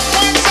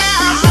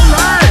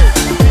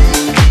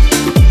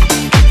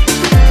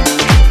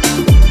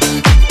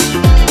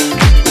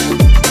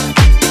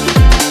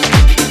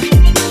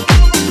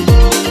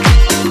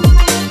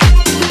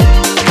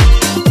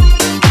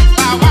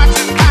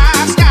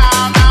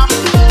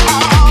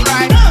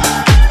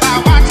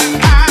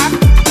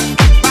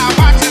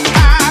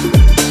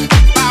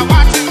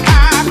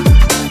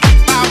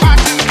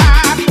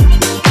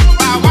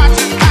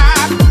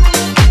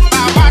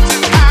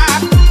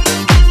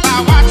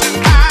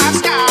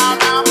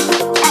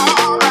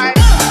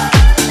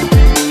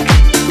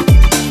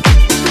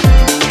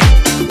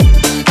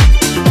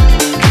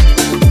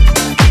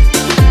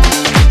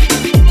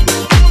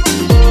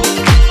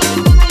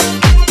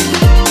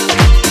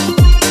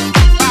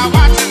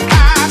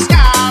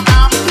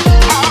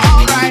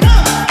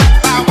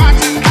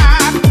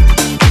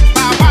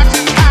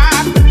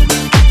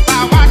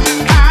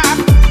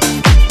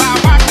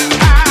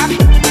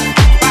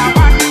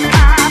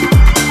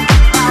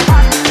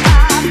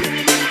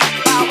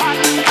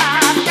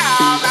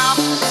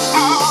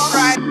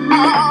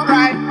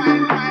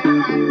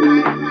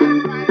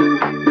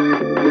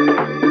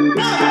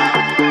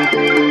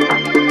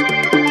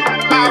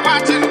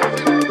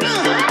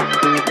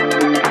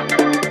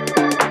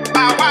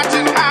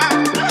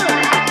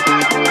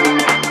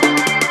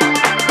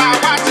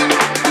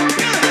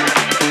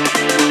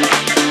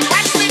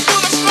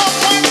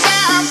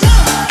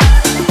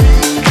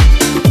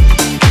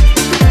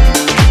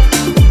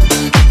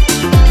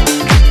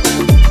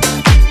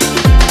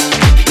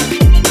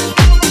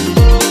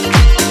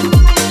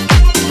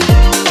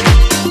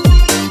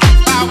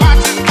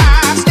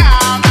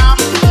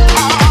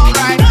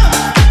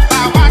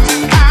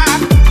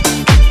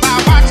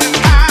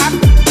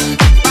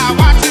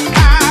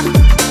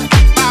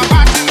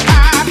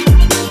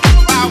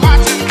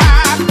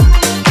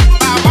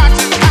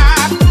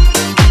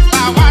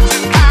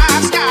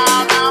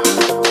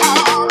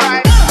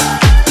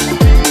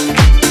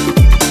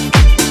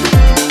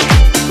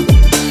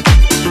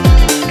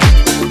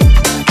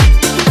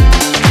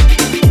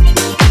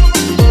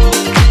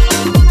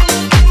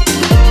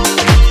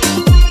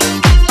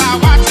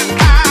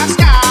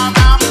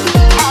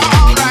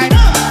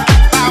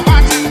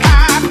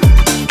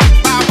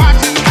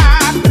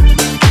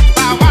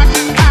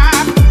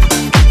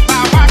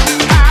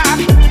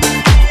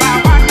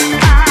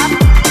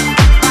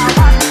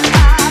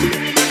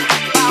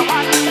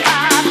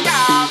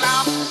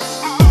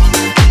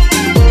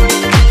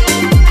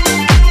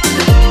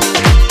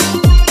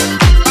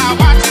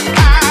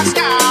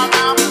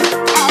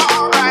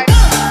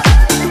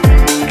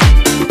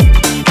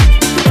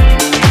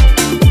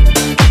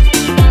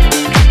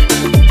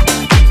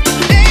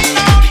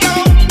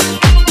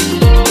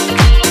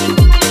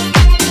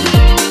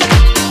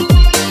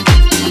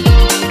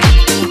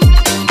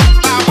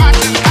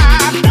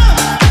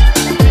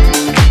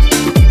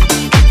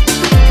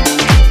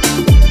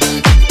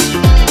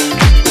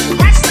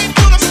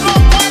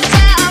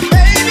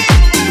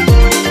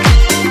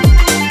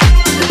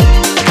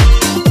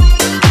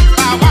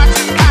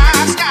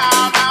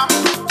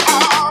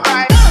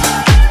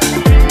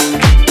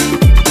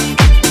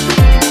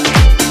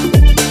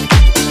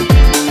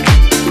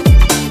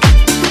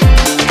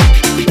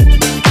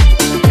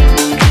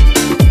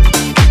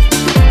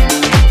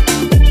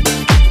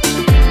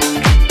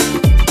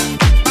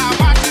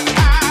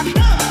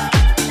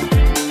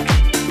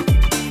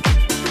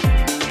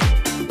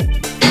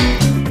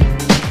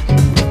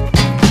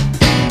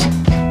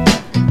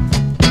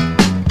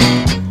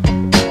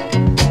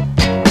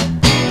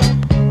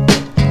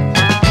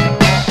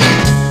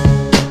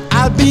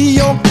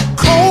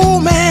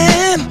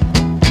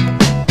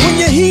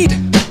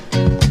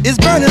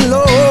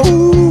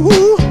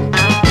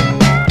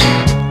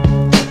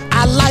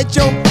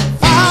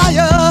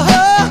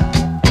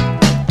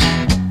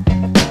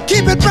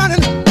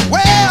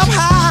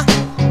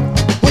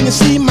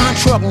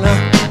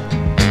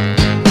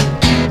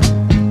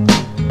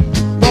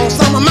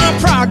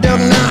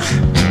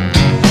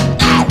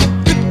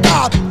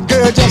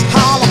 Just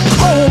holler,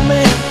 cold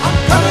man. I'm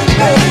coming,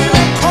 baby.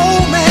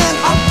 Cold man.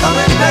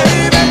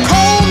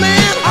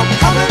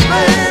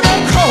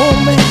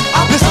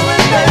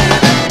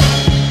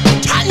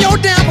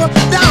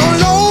 down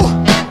low.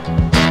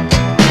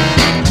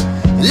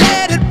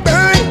 Let it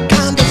burn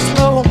kinda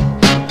slow.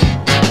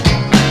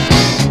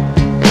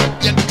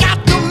 You got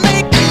to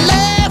make it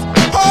last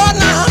all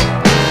night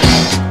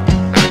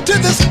till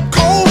this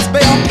cold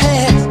spell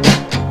pass.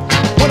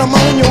 When I'm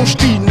on your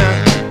street now,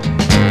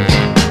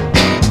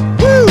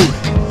 woo,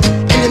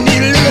 and you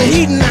need a little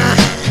heat now.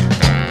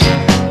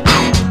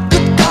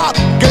 Good God,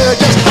 girl,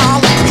 just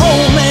holler,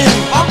 cold man,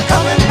 I'm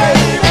coming,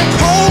 baby.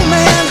 Cold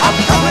man, I'm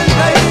coming,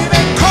 baby.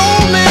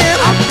 Cold man,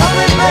 I'm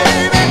coming,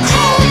 baby.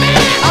 Cold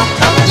man, I'm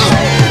coming,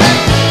 baby.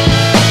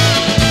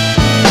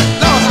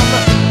 Lord have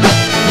mercy.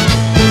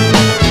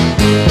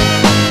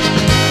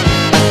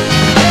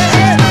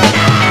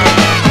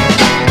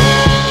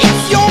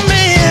 If your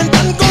man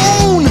done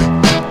gone,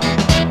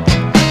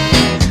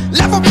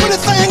 left a pretty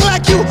thing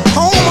like you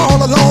home all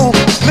alone.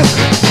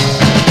 Listen,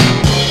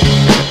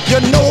 you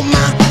know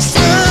my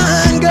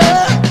sign,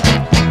 girl.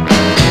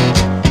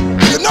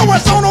 You know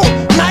what's on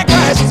night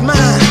grass is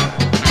mine.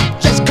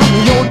 Just come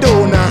to your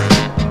door now.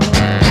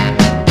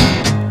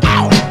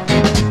 Ow!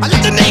 I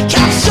let the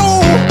kneecap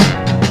show.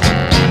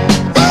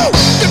 Oh,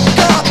 good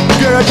God,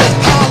 girl, just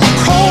holler,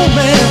 cold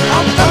man,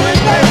 I'm coming,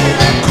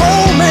 baby.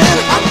 Cold man,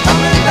 I'm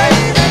coming,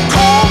 baby.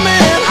 Cold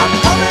man, I'm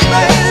coming,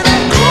 baby.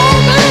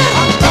 Cold man,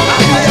 I'm coming,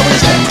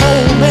 baby.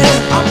 Cold man,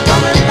 I'm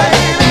coming,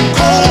 baby.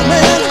 Cold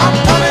man, I'm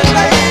coming,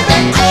 baby.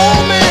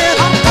 Cold man,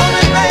 I'm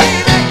coming,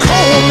 baby.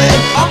 Cold man,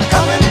 I'm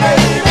coming,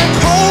 baby.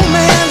 Cold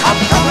man, I'm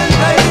coming,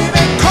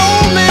 baby.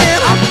 Cold man,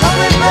 I'm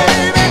coming,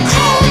 baby.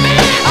 Cold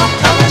man, I'm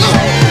coming,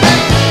 baby.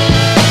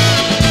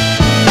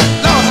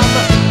 Lord have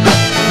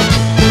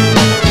mercy.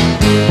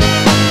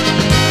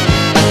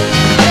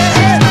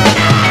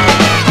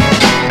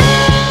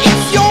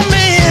 If your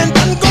man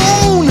done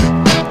gone,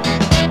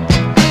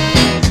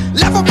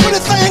 left a pretty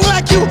thing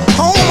like you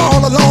home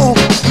all alone.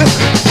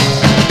 Listen,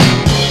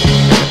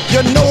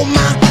 you know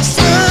my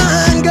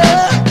sign,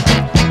 girl.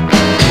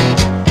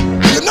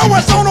 You know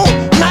what's on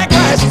night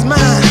grass is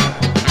mine.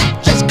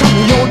 Just come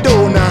to your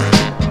door now.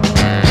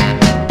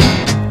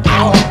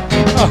 Ow!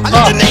 I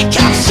let the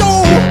kneecap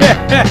show.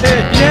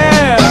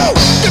 Yeah. Oh,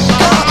 good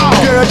God,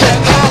 girl,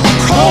 just holler,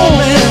 cold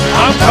man,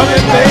 I'm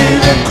coming,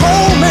 baby.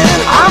 Cold man,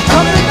 I'm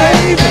coming,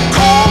 baby.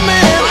 Cold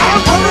man, I'm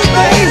coming,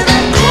 baby.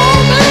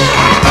 Cold man,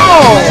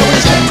 Oh,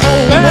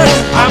 cold man,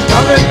 I'm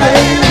coming,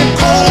 baby.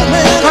 cold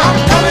man, I'm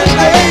coming,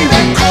 baby.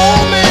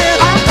 Cold man,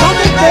 I'm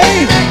coming,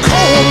 baby.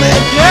 Cold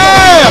man,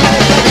 Yeah.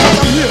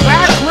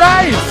 Zach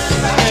Rice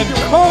and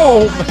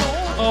Cold.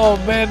 Oh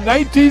man,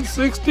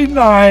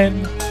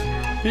 1969.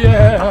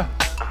 Yeah.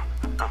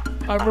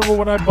 I remember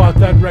when I bought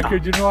that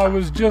record, you know, I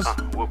was just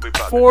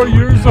 4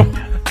 years old.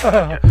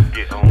 Oh,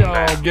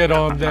 get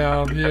on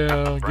down.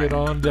 Yeah, get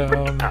on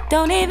down.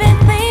 Don't even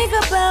think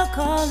about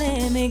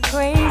calling me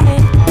crazy.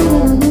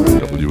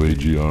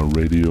 WAGR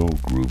Radio,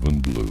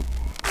 Groovin' Blue.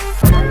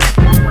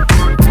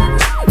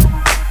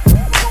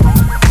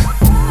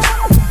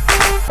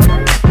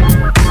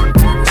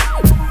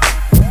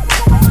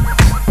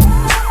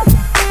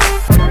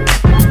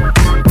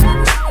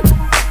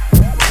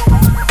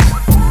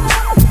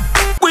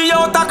 we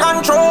out of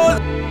control.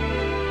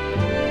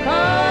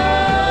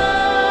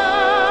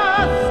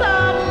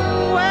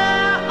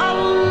 Somewhere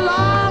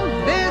along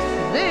this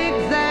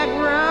zigzag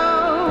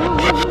road.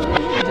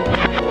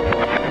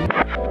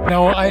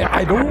 Now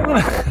I don't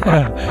want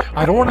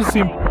I don't want to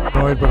seem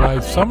paranoid, but I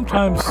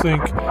sometimes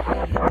think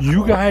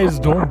you guys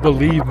don't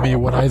believe me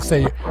when I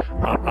say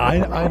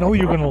I know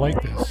you're gonna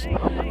like this.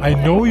 I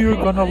know you're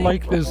gonna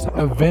like this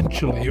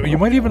eventually. Or you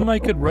might even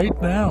like it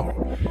right now.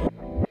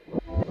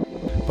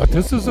 But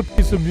this is a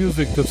piece of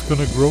music that's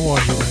gonna grow on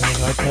you,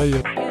 man. I tell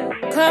you.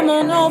 Come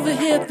on over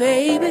here,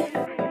 baby,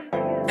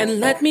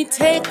 and let me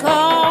take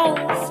off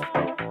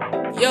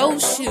your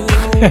shoes.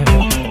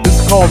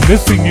 This is called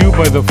 "Missing You"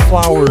 by the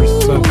Flowers,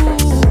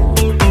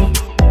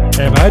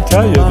 and I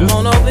tell you, Come this.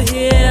 on over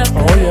here,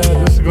 Oh yeah,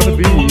 this is gonna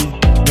be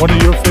one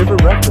of your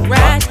favorite records.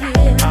 right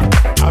here.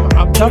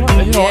 I'm telling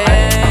you, you know.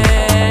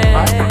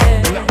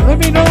 Let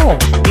me know.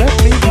 Let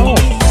me know.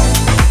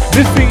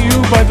 "Missing You"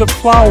 by the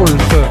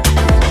Flowers.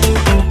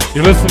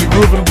 You're listening to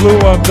Groovin' Blue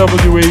on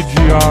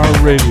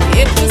WAGR Radio.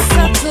 It was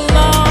such a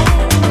long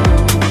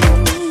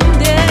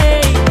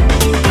day.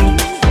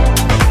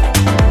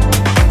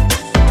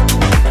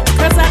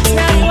 'Cause I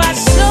tell you, I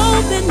sure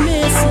been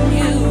missing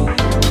you.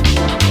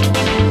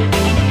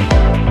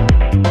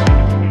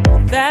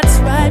 That's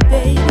right,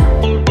 baby.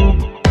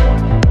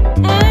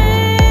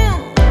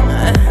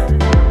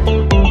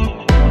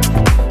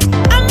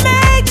 I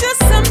made you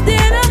some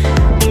dinner,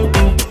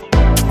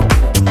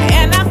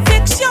 and I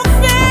fixed your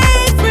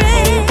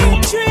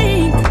favorite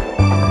drink.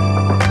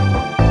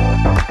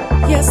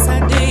 Yes, I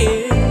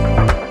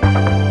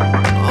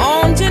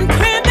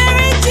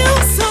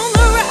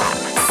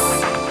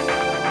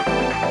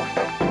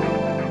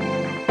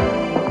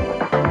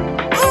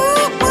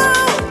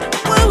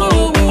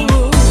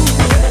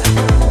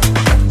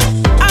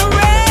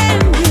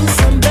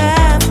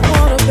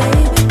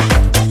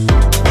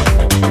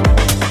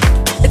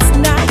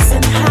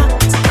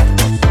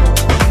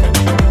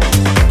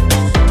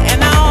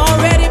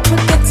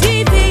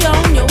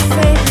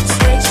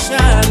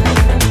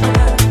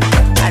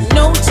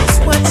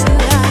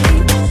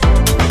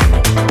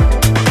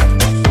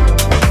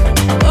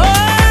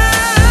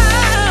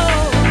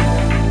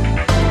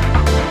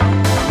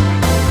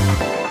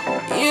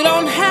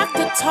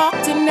talk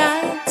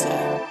tonight.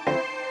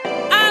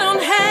 I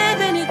don't have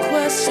any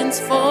questions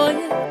for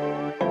you.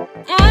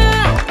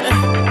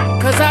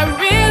 'Cause I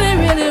really,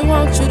 really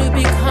want you to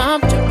be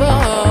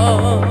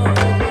comfortable.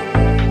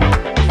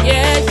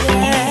 Yeah,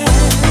 yeah.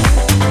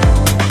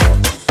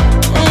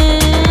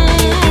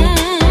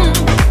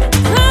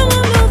 Come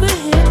on over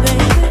here,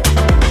 baby.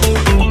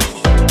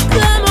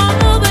 Come on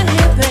over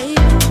here, baby.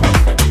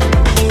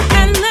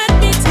 And let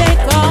me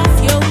take off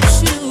your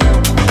shoes.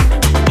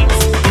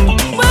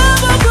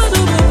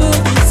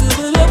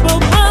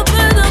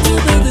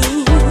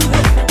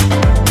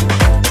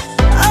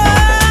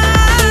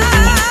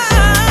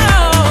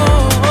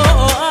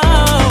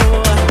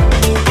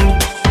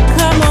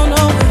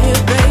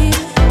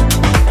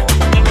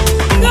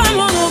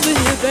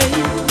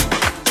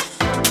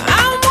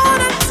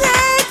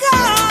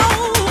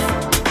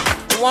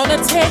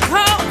 Take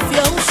off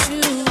your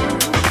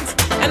shoes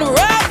and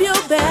rub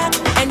your back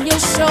and your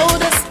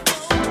shoulders.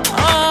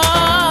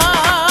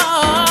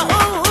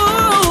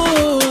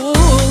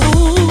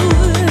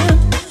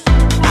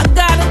 I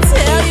gotta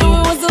tell you,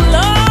 it was a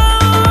long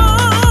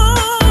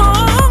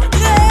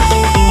day.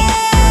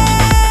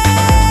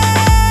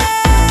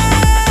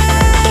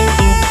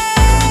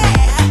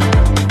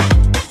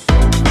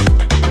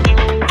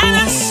 And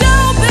I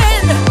sure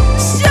been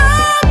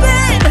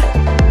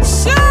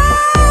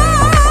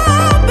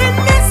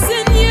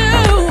missing you.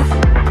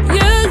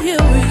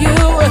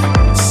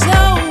 So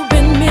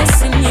been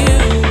missing you.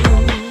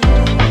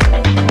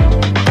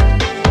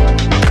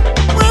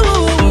 Woo.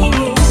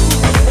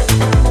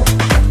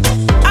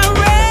 I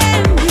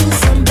ran you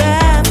some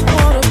bath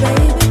water,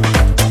 baby.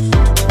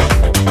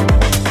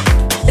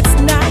 It's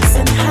nice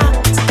and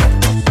hot.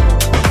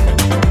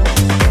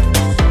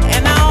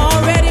 And I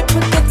already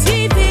put the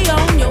TV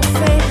on your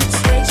favorite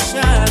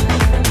station.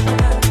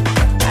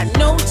 I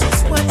know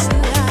just what you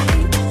like.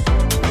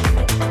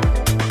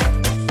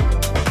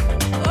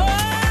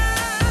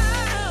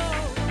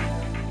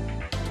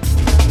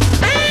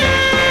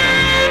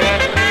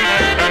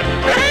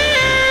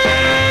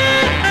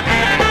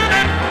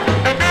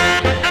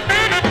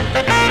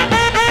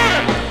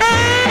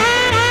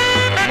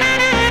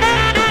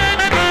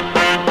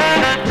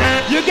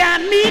 You got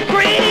me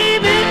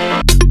craving.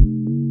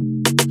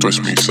 Twist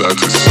me side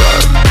to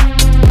side.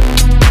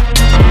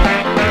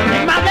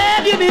 My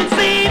love you've been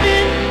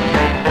saving.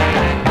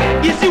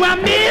 You see what I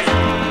miss?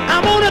 I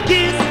wanna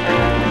kiss.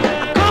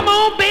 Come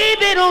on,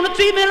 baby, don't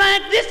treat me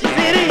like this. She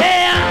said,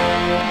 yeah.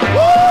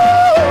 Woo!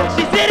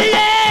 She said,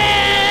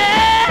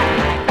 yeah.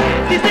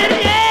 She said,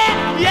 yeah,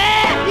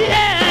 yeah,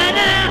 yeah.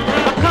 Now,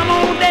 come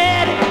on,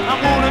 daddy, I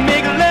wanna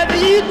make love to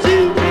you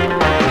too.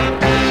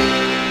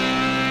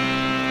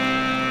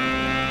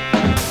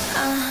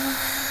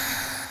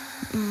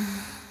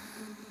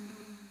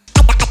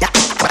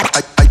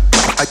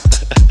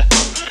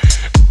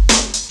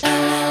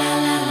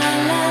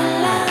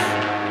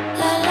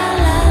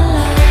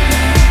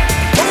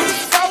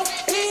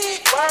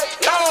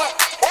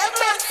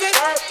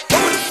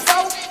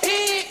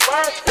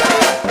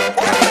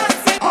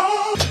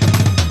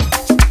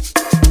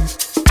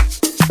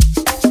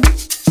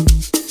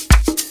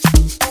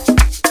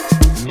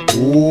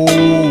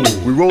 Ooh,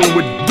 we rolling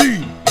with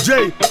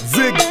DJ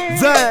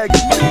Zigzag.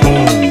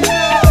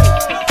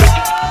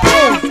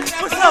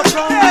 What's up,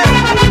 bro?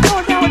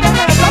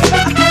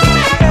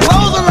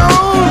 Close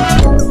along.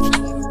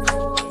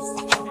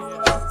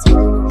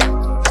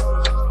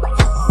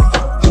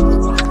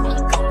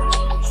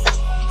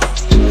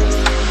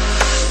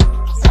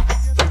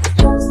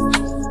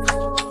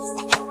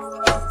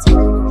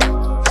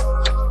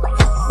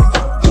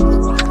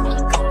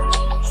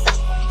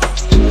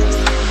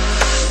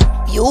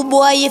 You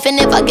boy, if you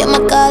never get my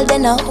call,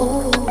 then I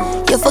ooh.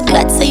 You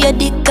forgot say your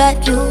dick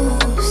got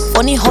loose.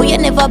 Funny how you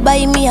never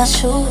buy me a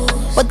shoe.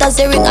 But as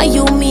a ring of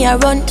you, me I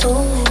run to.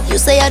 You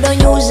say I don't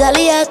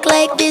usually act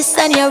like this,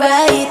 and you're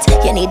right.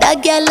 You need a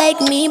girl like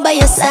me by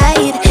your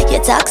side.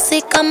 You're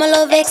toxic, I'm a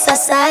love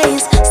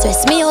exercise.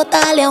 Stress me out,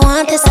 all you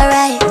want is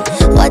alright.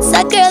 What's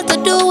a girl to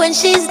do when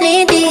she's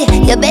needy?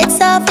 Your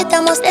bed's off, it I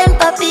must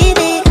empathy.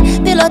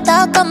 Pillow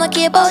talk, I'ma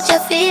care about your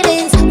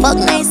feelings. Fuck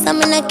nice,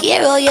 I'm in a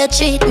care how you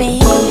treat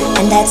me.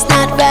 And that's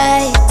not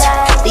right.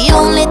 The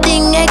only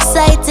thing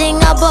exciting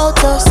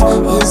about us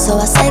is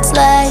our sex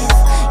life.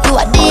 You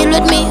a deal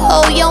with me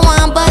how you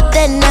want, but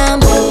then I'm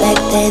back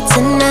there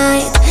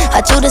tonight.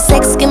 I do the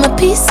sex, give me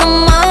peace of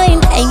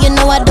mind. And you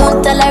know I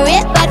don't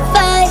tolerate bad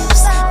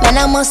vibes. Man,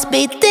 I must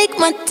be thick,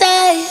 my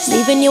ties.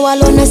 Leaving you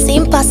alone, I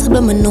seem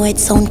possible, I know it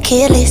sound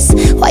careless.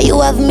 Why you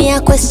have me, I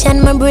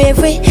question my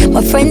bravery.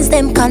 My friends,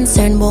 them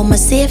concerned about my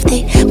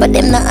safety, but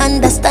them not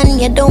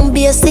understand you don't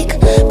basic.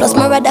 Plus,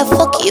 my rather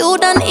fuck you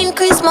than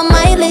increase my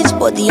mileage.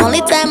 But the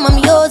only time I'm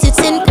yours, it's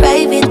in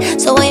private.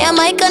 So why am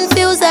I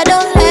confused? I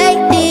don't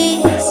like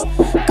this.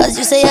 Cause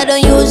you say I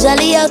don't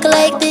usually act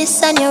like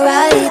this, and you're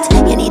right.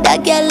 You need a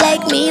girl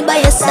like me by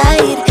your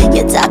side.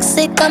 You're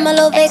toxic, I'm a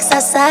love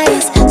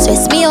exercise.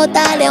 Stress me out,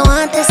 all you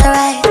want is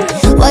alright.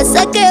 What's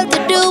a girl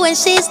to do when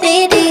she's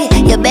needy?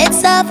 Your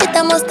bed's off, it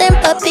I must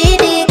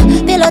empathy.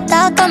 Feel pillow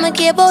talk, I'ma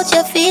care about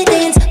your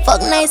feelings.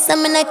 Fuck nice,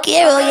 I'm in a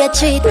care how you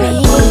treat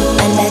me.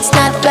 And that's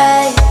not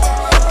right.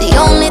 The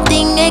only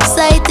thing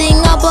exciting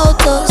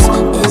about us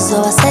is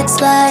our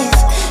sex life.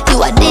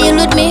 You a deal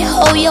with me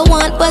how you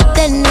want, but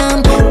then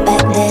I'm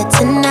back there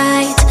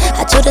tonight.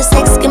 I told the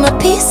sex, give me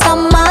peace of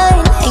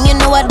mind. And you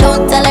know I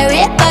don't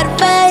tolerate bad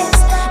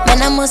vibes.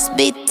 Man, I must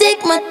be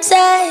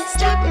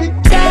stigmatized.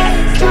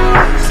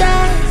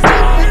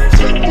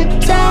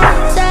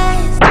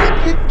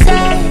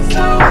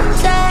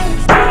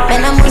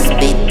 Man, I must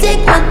be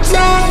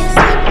stigmatized.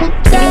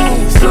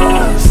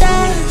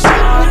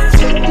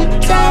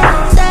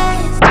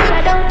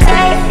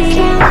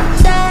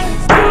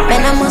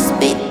 Man, I must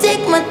be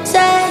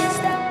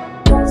stigmatized.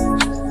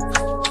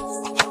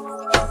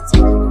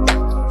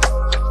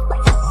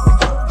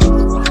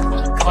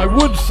 I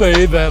would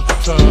say that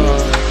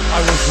I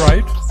was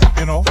right,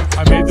 you know,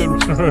 I made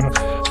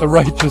the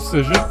right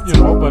decision, you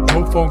know, but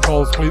no phone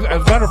calls, please.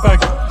 As a matter of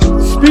fact,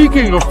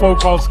 speaking of phone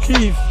calls,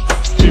 Keith,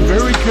 be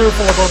very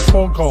careful about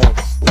phone calls.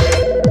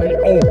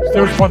 Oh,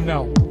 there's one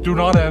now. Do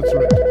not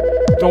answer it.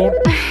 Don't.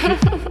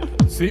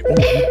 See, oh,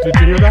 did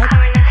you hear that?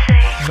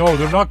 No,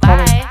 they're not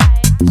calling.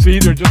 See,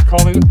 they're just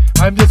calling.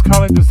 I'm just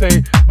calling to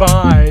say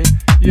bye.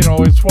 You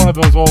know, it's one of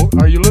those old,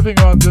 are you living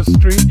on this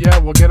street? Yeah,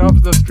 well, get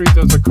off the street,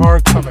 there's a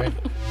car coming.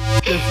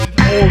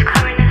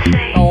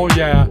 Oh,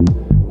 yeah.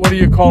 What are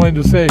you calling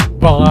to say?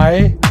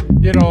 Bye?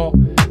 You know,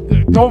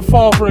 don't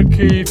fall for it,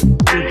 Keith.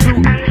 You're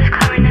too...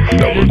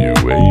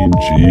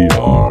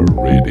 WAGR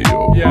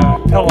Radio. Yeah,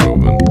 tell them.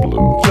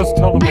 Blue. Just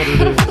tell them what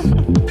it is.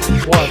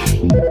 Watch.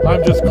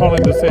 I'm just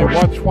calling to say,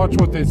 watch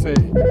what they say.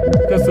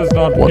 This is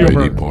not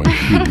humor.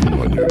 180.2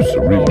 on your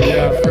cerebral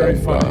very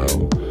FM funny.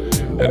 dial.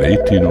 And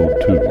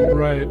 1802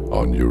 right.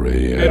 on your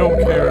AM. They don't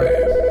care.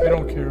 They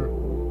don't care.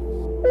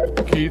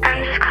 Keith.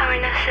 I'm just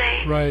calling to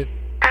say. Right.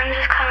 I'm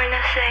just calling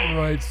to say.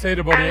 Right. Say it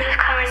about it.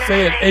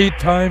 Say it 8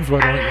 times, why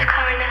don't you? I'm just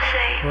calling to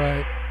say.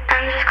 Right.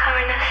 I'm just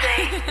calling to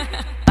say.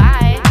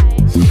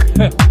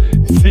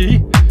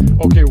 See?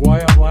 Okay, why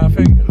I'm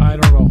laughing? I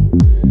don't know.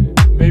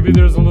 Maybe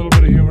there's a little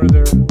bit of humor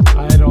there.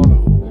 I don't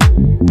know.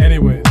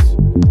 Anyways,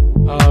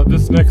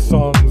 this next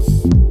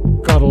song's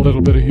got a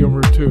little bit of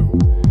humor too.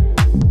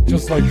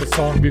 Just like the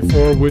song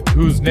before, with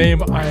whose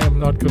name I am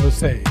not gonna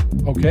say.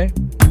 Okay?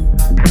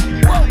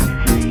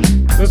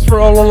 This for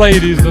all the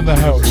ladies in the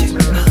house.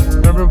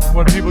 Remember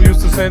when people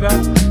used to say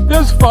that?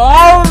 This for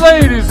all the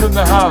ladies in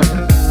the house.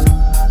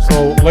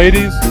 So,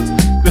 ladies,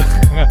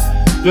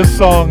 this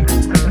song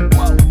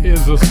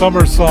is a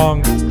summer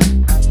song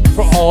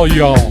for all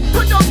y'all.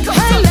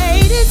 Hey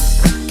ladies,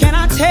 can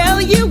I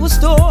tell you a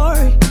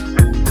story?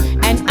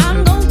 And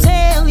I'm gonna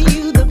tell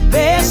you the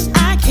best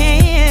I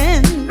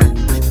can.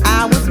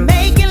 I was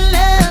making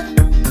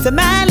love to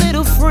my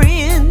little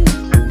friend,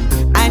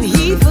 and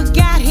he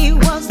forgot he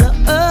was the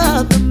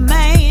other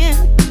man.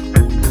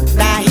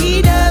 Now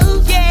he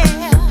knows,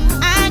 yeah,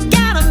 I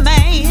got a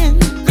man.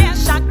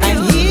 Yes, I do.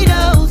 And he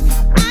knows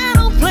I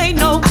don't play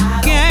no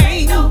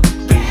game.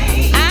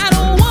 I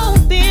don't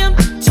want them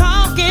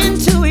talking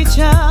to each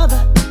other,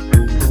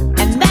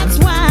 and that's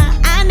why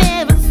I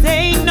never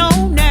say no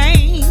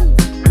name.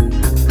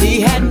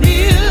 He had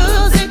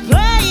music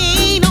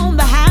playing on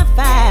the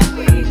hi-fi.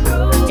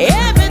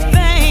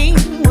 Everything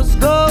was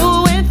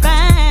going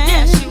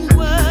fine.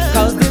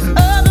 'Cause this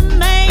other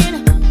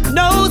man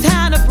knows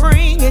how to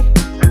bring it,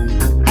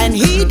 and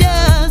he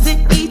does it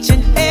each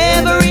and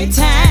every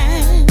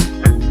time.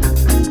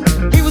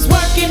 He was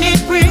working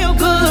it real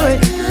good.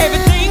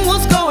 Everything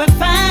was going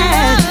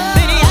fine.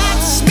 Then he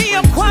asked me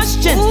a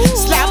question,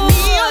 slapped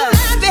me on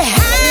my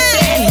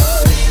behind.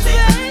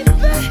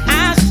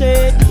 I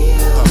said,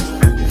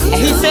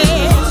 and he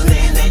said,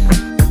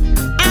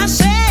 I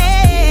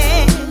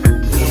said,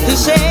 he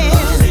said,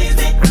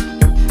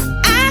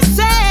 I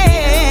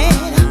said,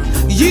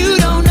 you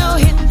don't know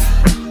him.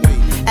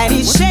 And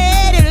he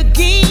said it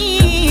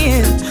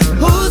again,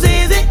 whose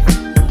is it?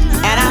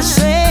 And I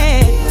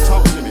said,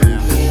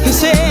 he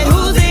said,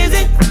 whose is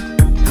it?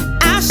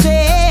 I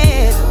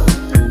said,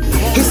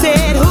 he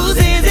said, whose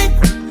is it?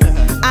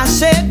 I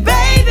said,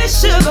 baby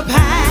sugar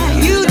pie,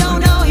 you don't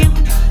know him.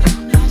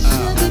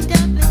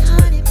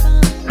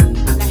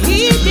 Now he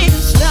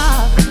didn't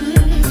stop,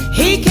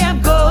 he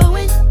kept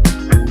going.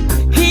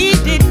 He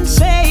didn't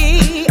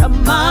say a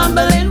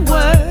mumbling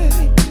word.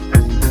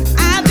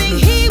 I think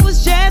he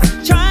was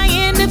just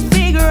trying to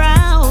figure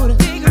out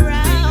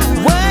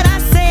what I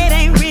said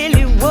ain't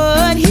really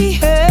what he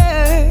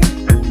heard.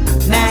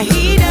 Now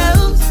he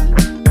knows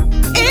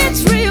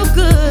it's real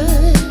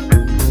good,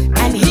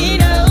 and he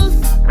knows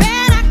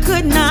that I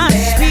could not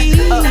speak.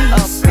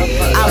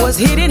 I was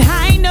hitting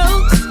high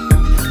notes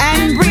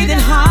and breathing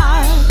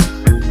hard.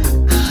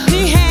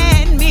 He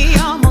had me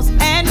almost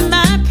at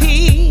my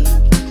peak.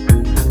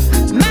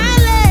 My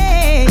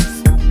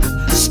legs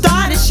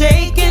started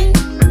shaking.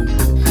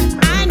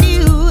 I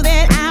knew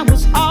that I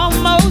was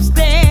almost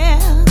there.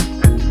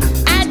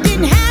 I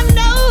didn't have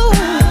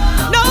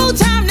no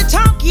time to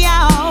talk,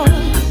 y'all,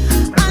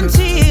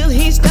 until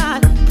he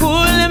started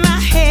pulling my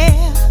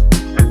hair.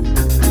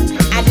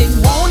 I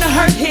didn't want to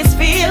hurt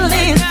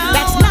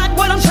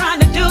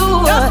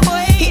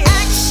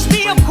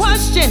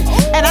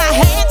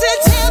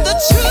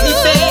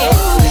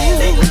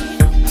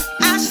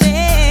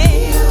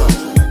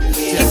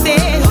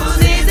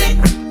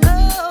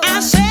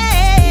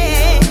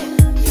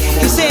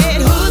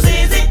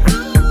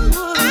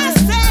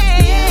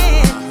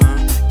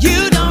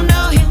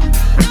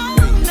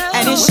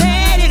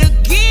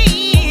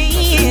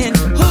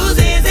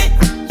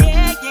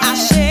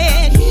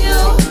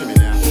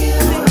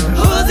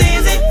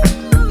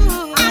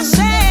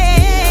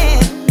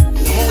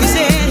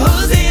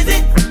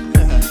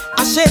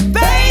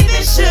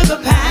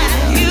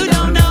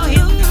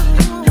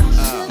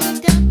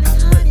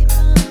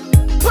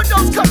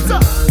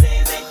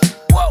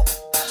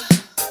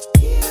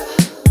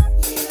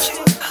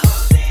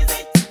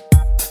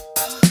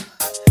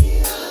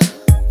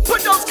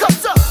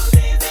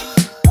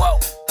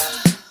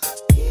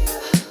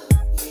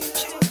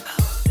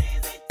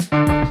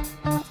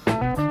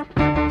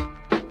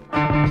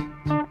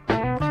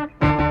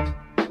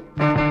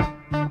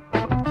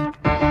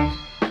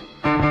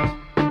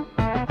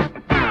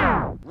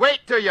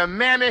your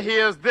mammy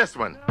hears this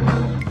one.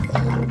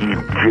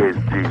 DJ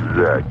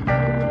Zigzag.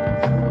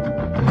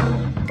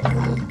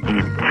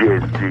 DJ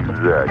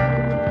Zigzag.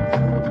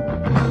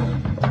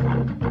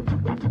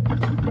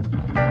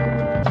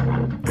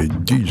 A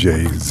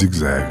DJ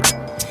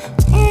Zigzag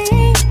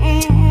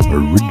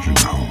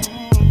original.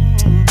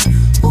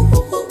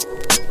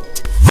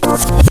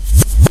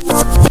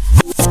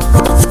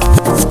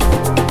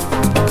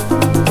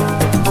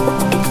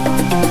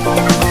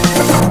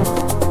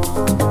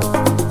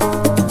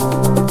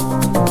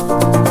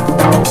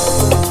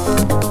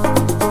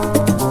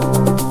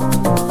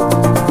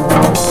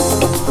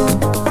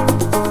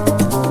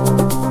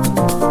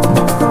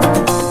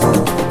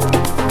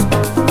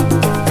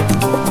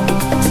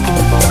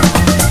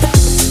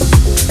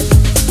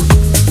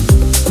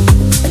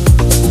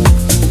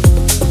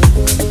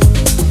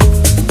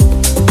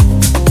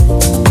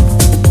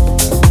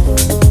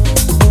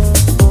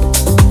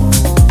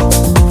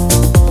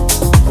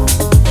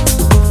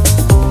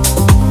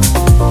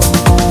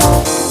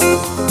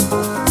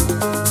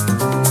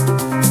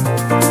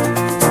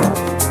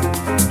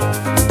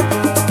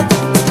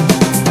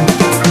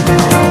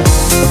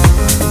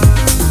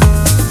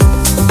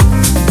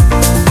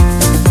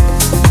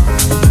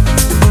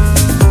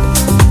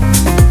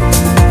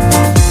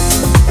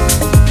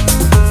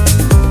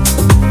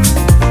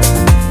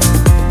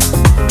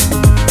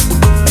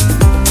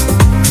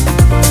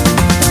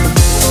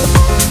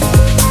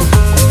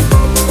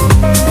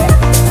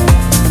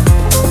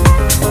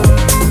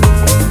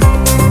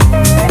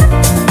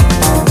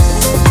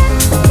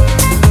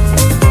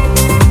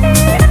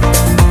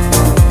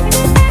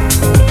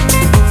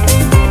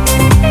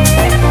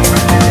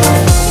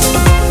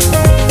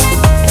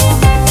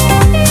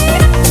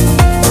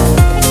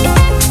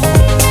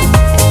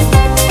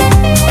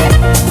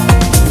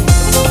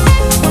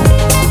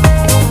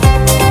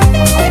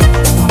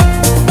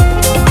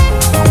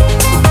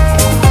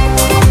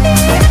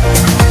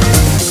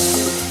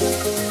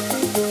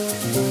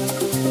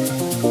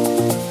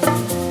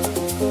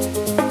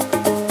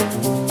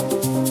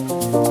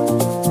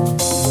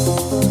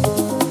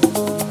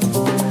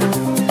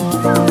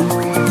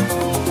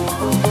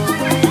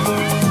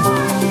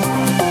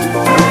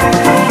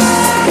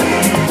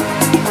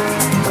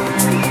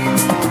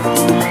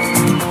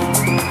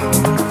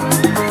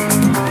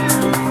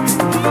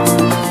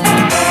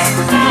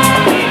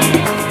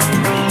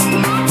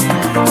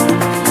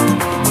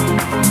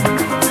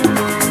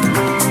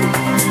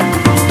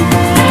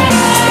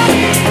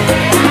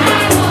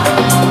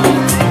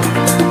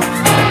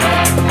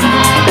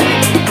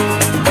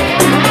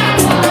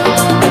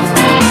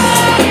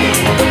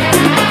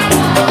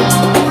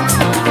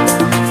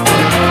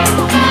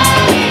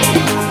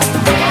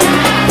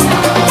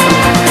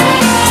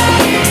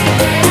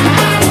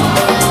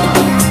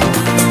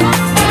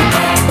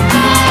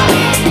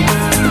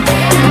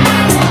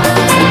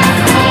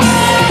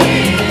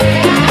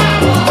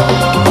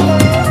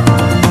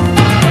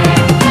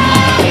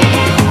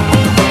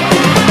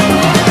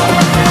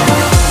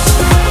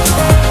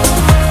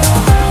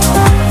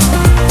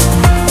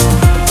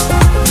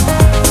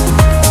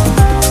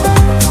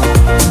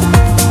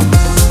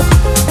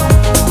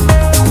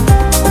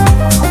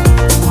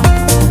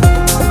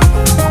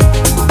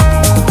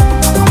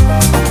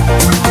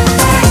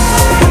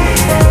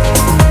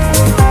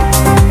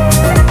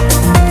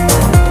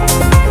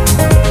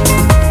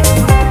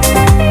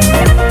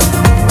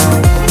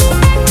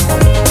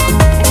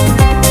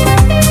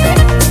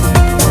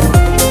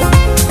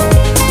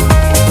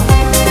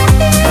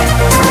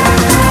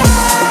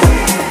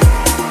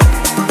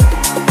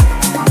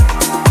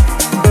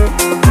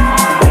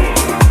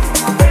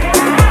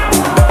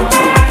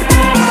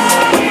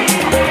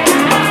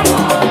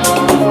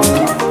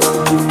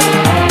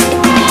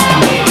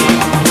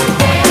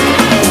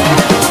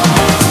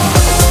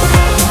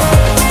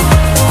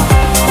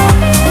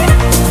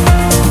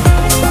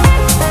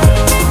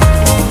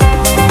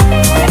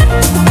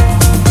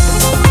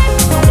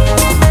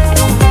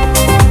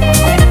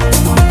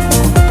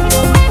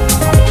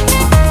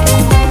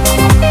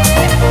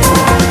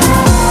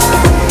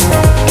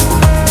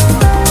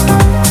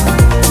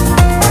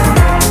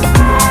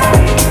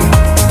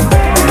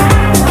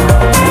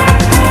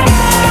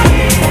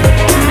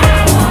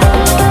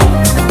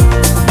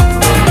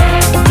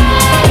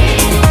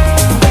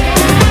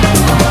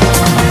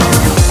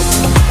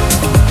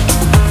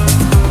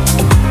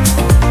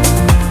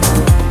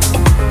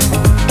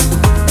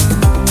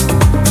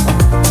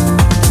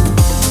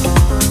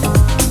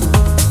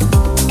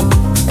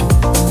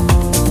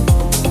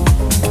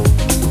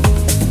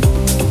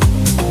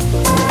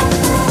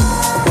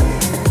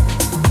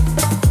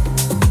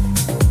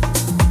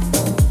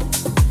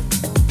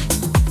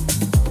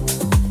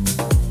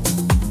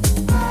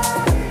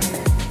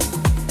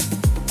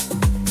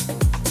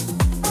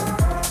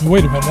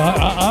 Wait a minute,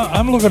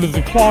 I'm looking at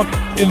the clock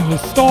in the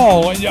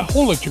stall.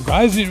 Hold it, you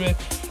guys.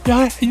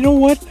 Yeah, you know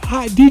what?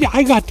 I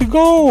got to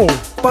go.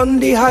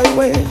 Bundy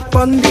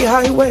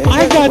Highway.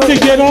 I got to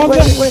get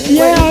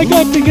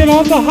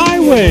on the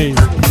highway.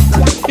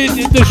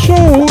 The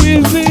show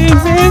is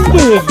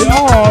ended.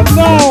 Oh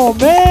no,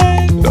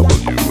 man.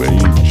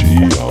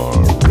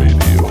 WAGR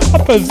Radio.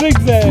 Papa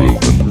Zigzag.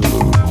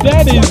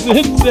 That is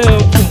it.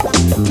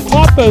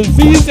 Papa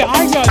Z's.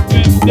 I got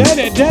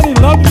Daddy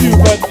loves you,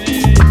 but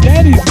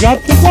Daddy's got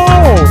to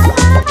go.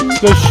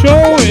 The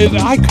show is.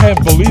 I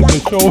can't believe the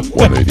show.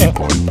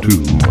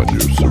 180.2 on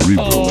your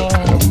Cerebral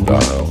FM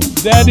dial.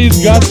 Daddy's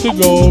got to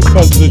go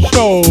because the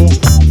show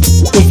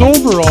is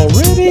over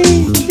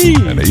already. Gee.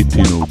 And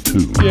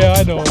 1802. Yeah,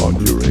 I know. On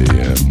your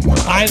AM.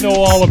 I know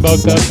all about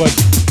that, but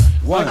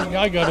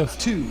I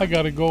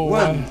gotta go.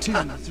 1, 2,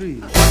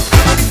 3.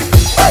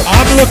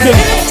 I'm looking.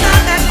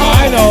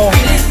 I know.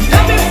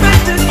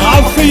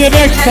 I'll see you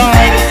next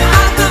time.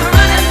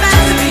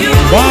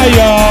 Bye,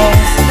 y'all.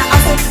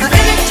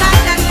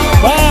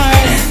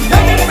 Bye.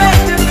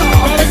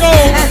 Gotta go.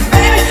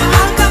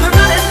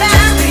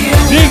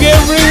 Dig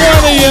every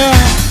one of you.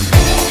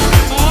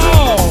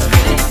 Oh.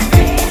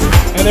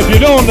 And if you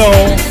don't know,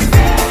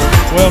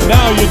 well,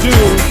 now you do.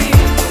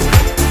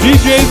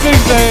 DJ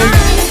Zigzag,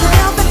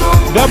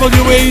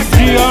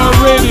 WAGR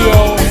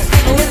Radio.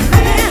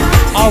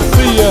 I'll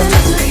see you.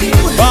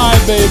 Bye,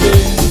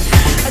 baby.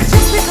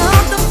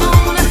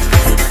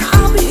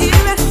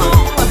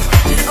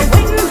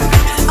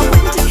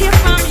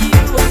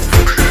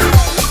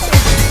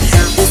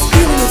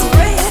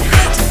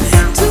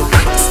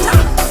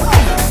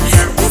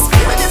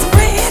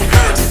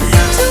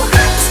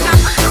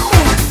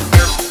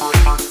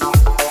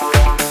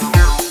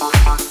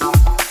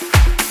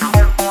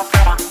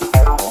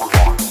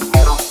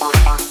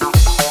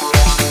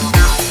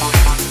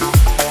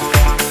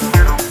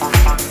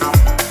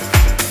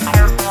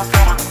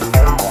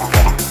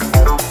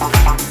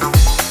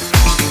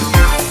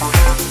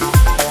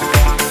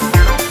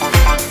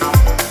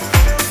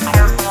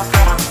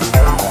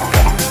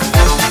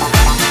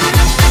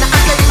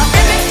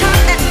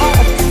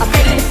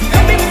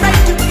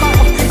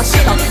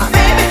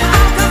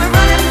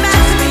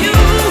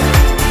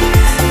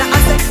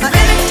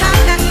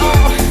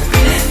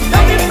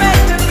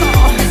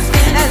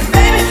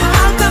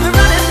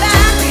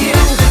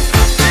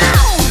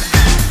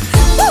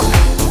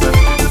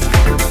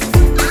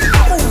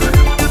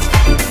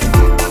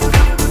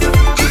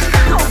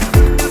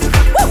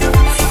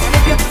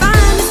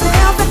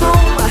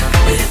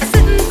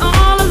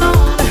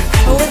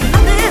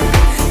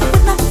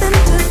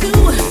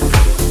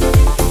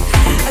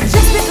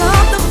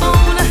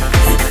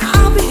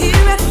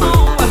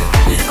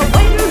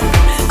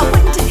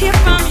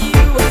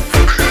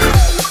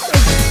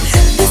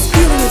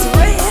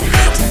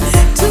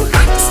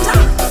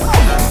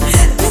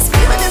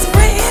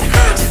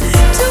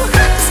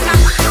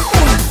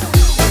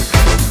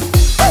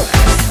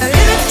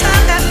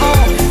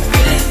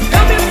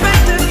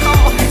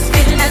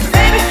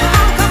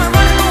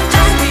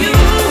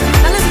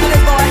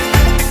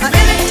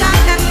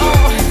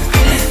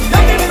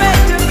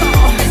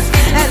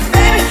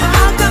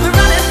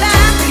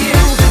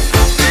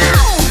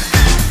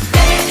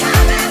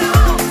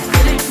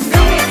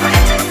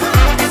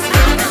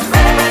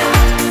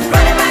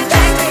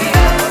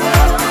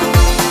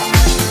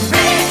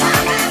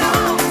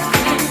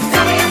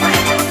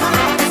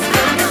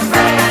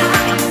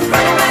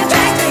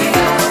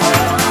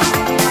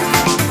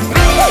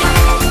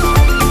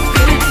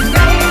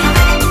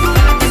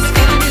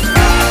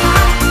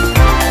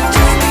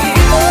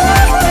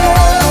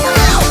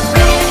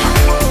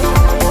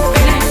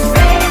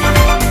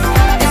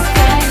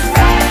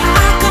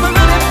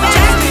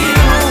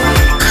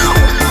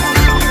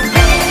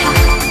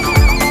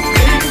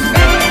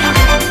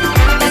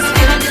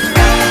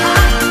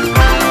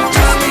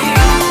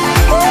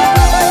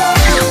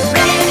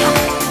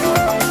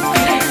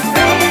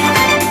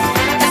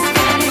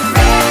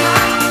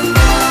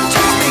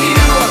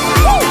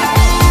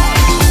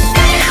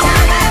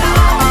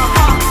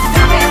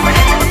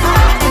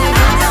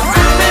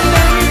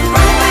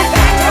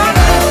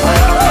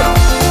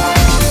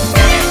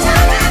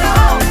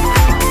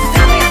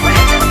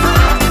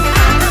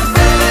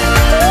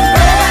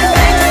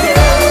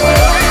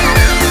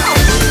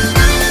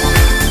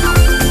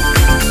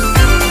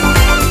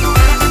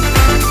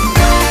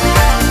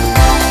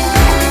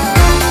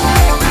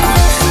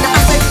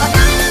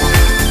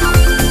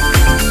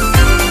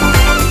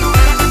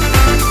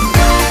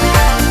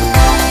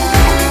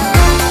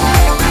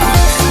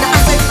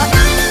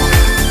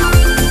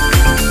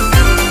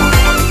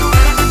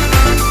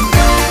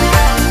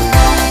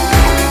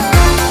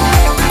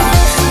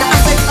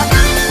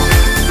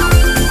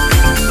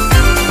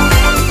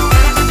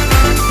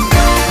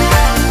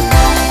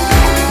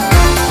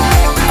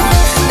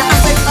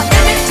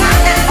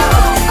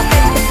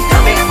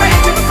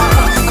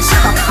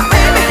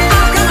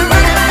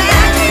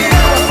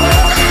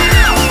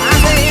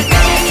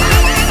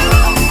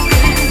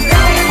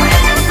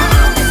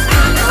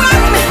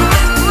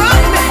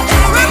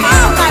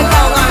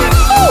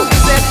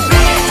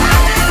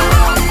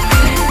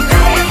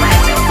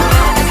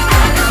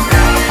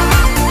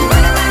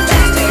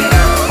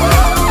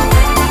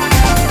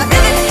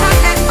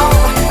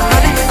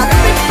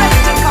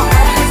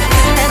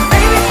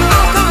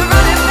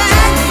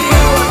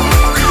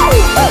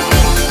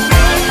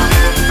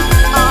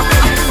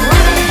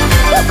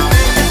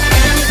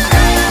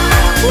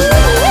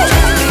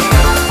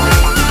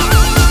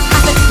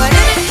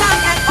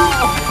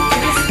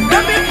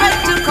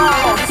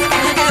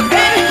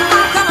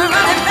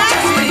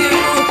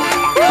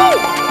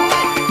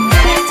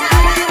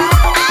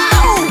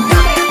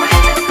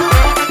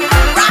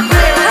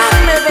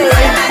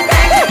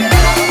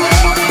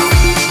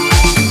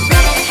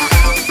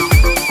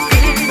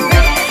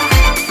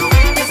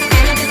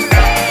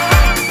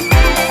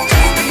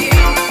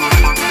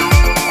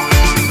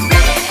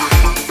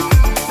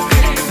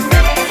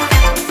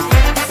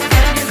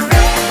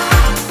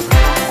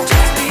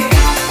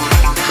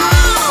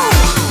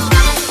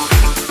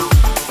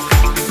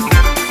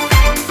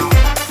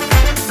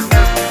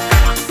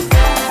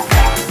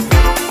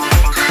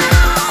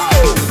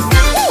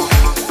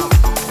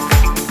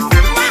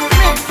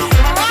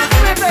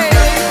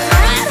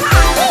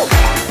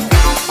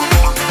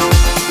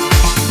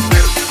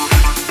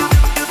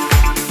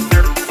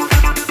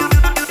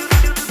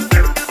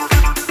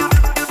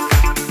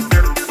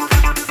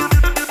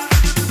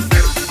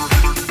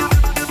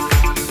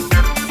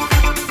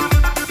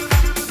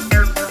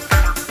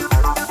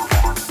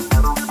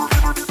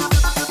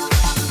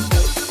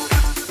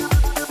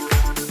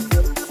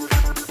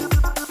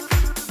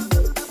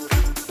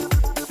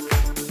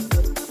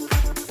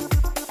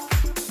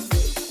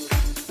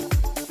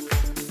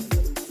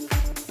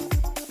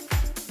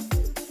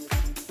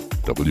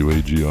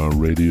 WAGR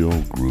Radio,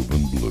 Groove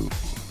and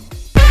Blue.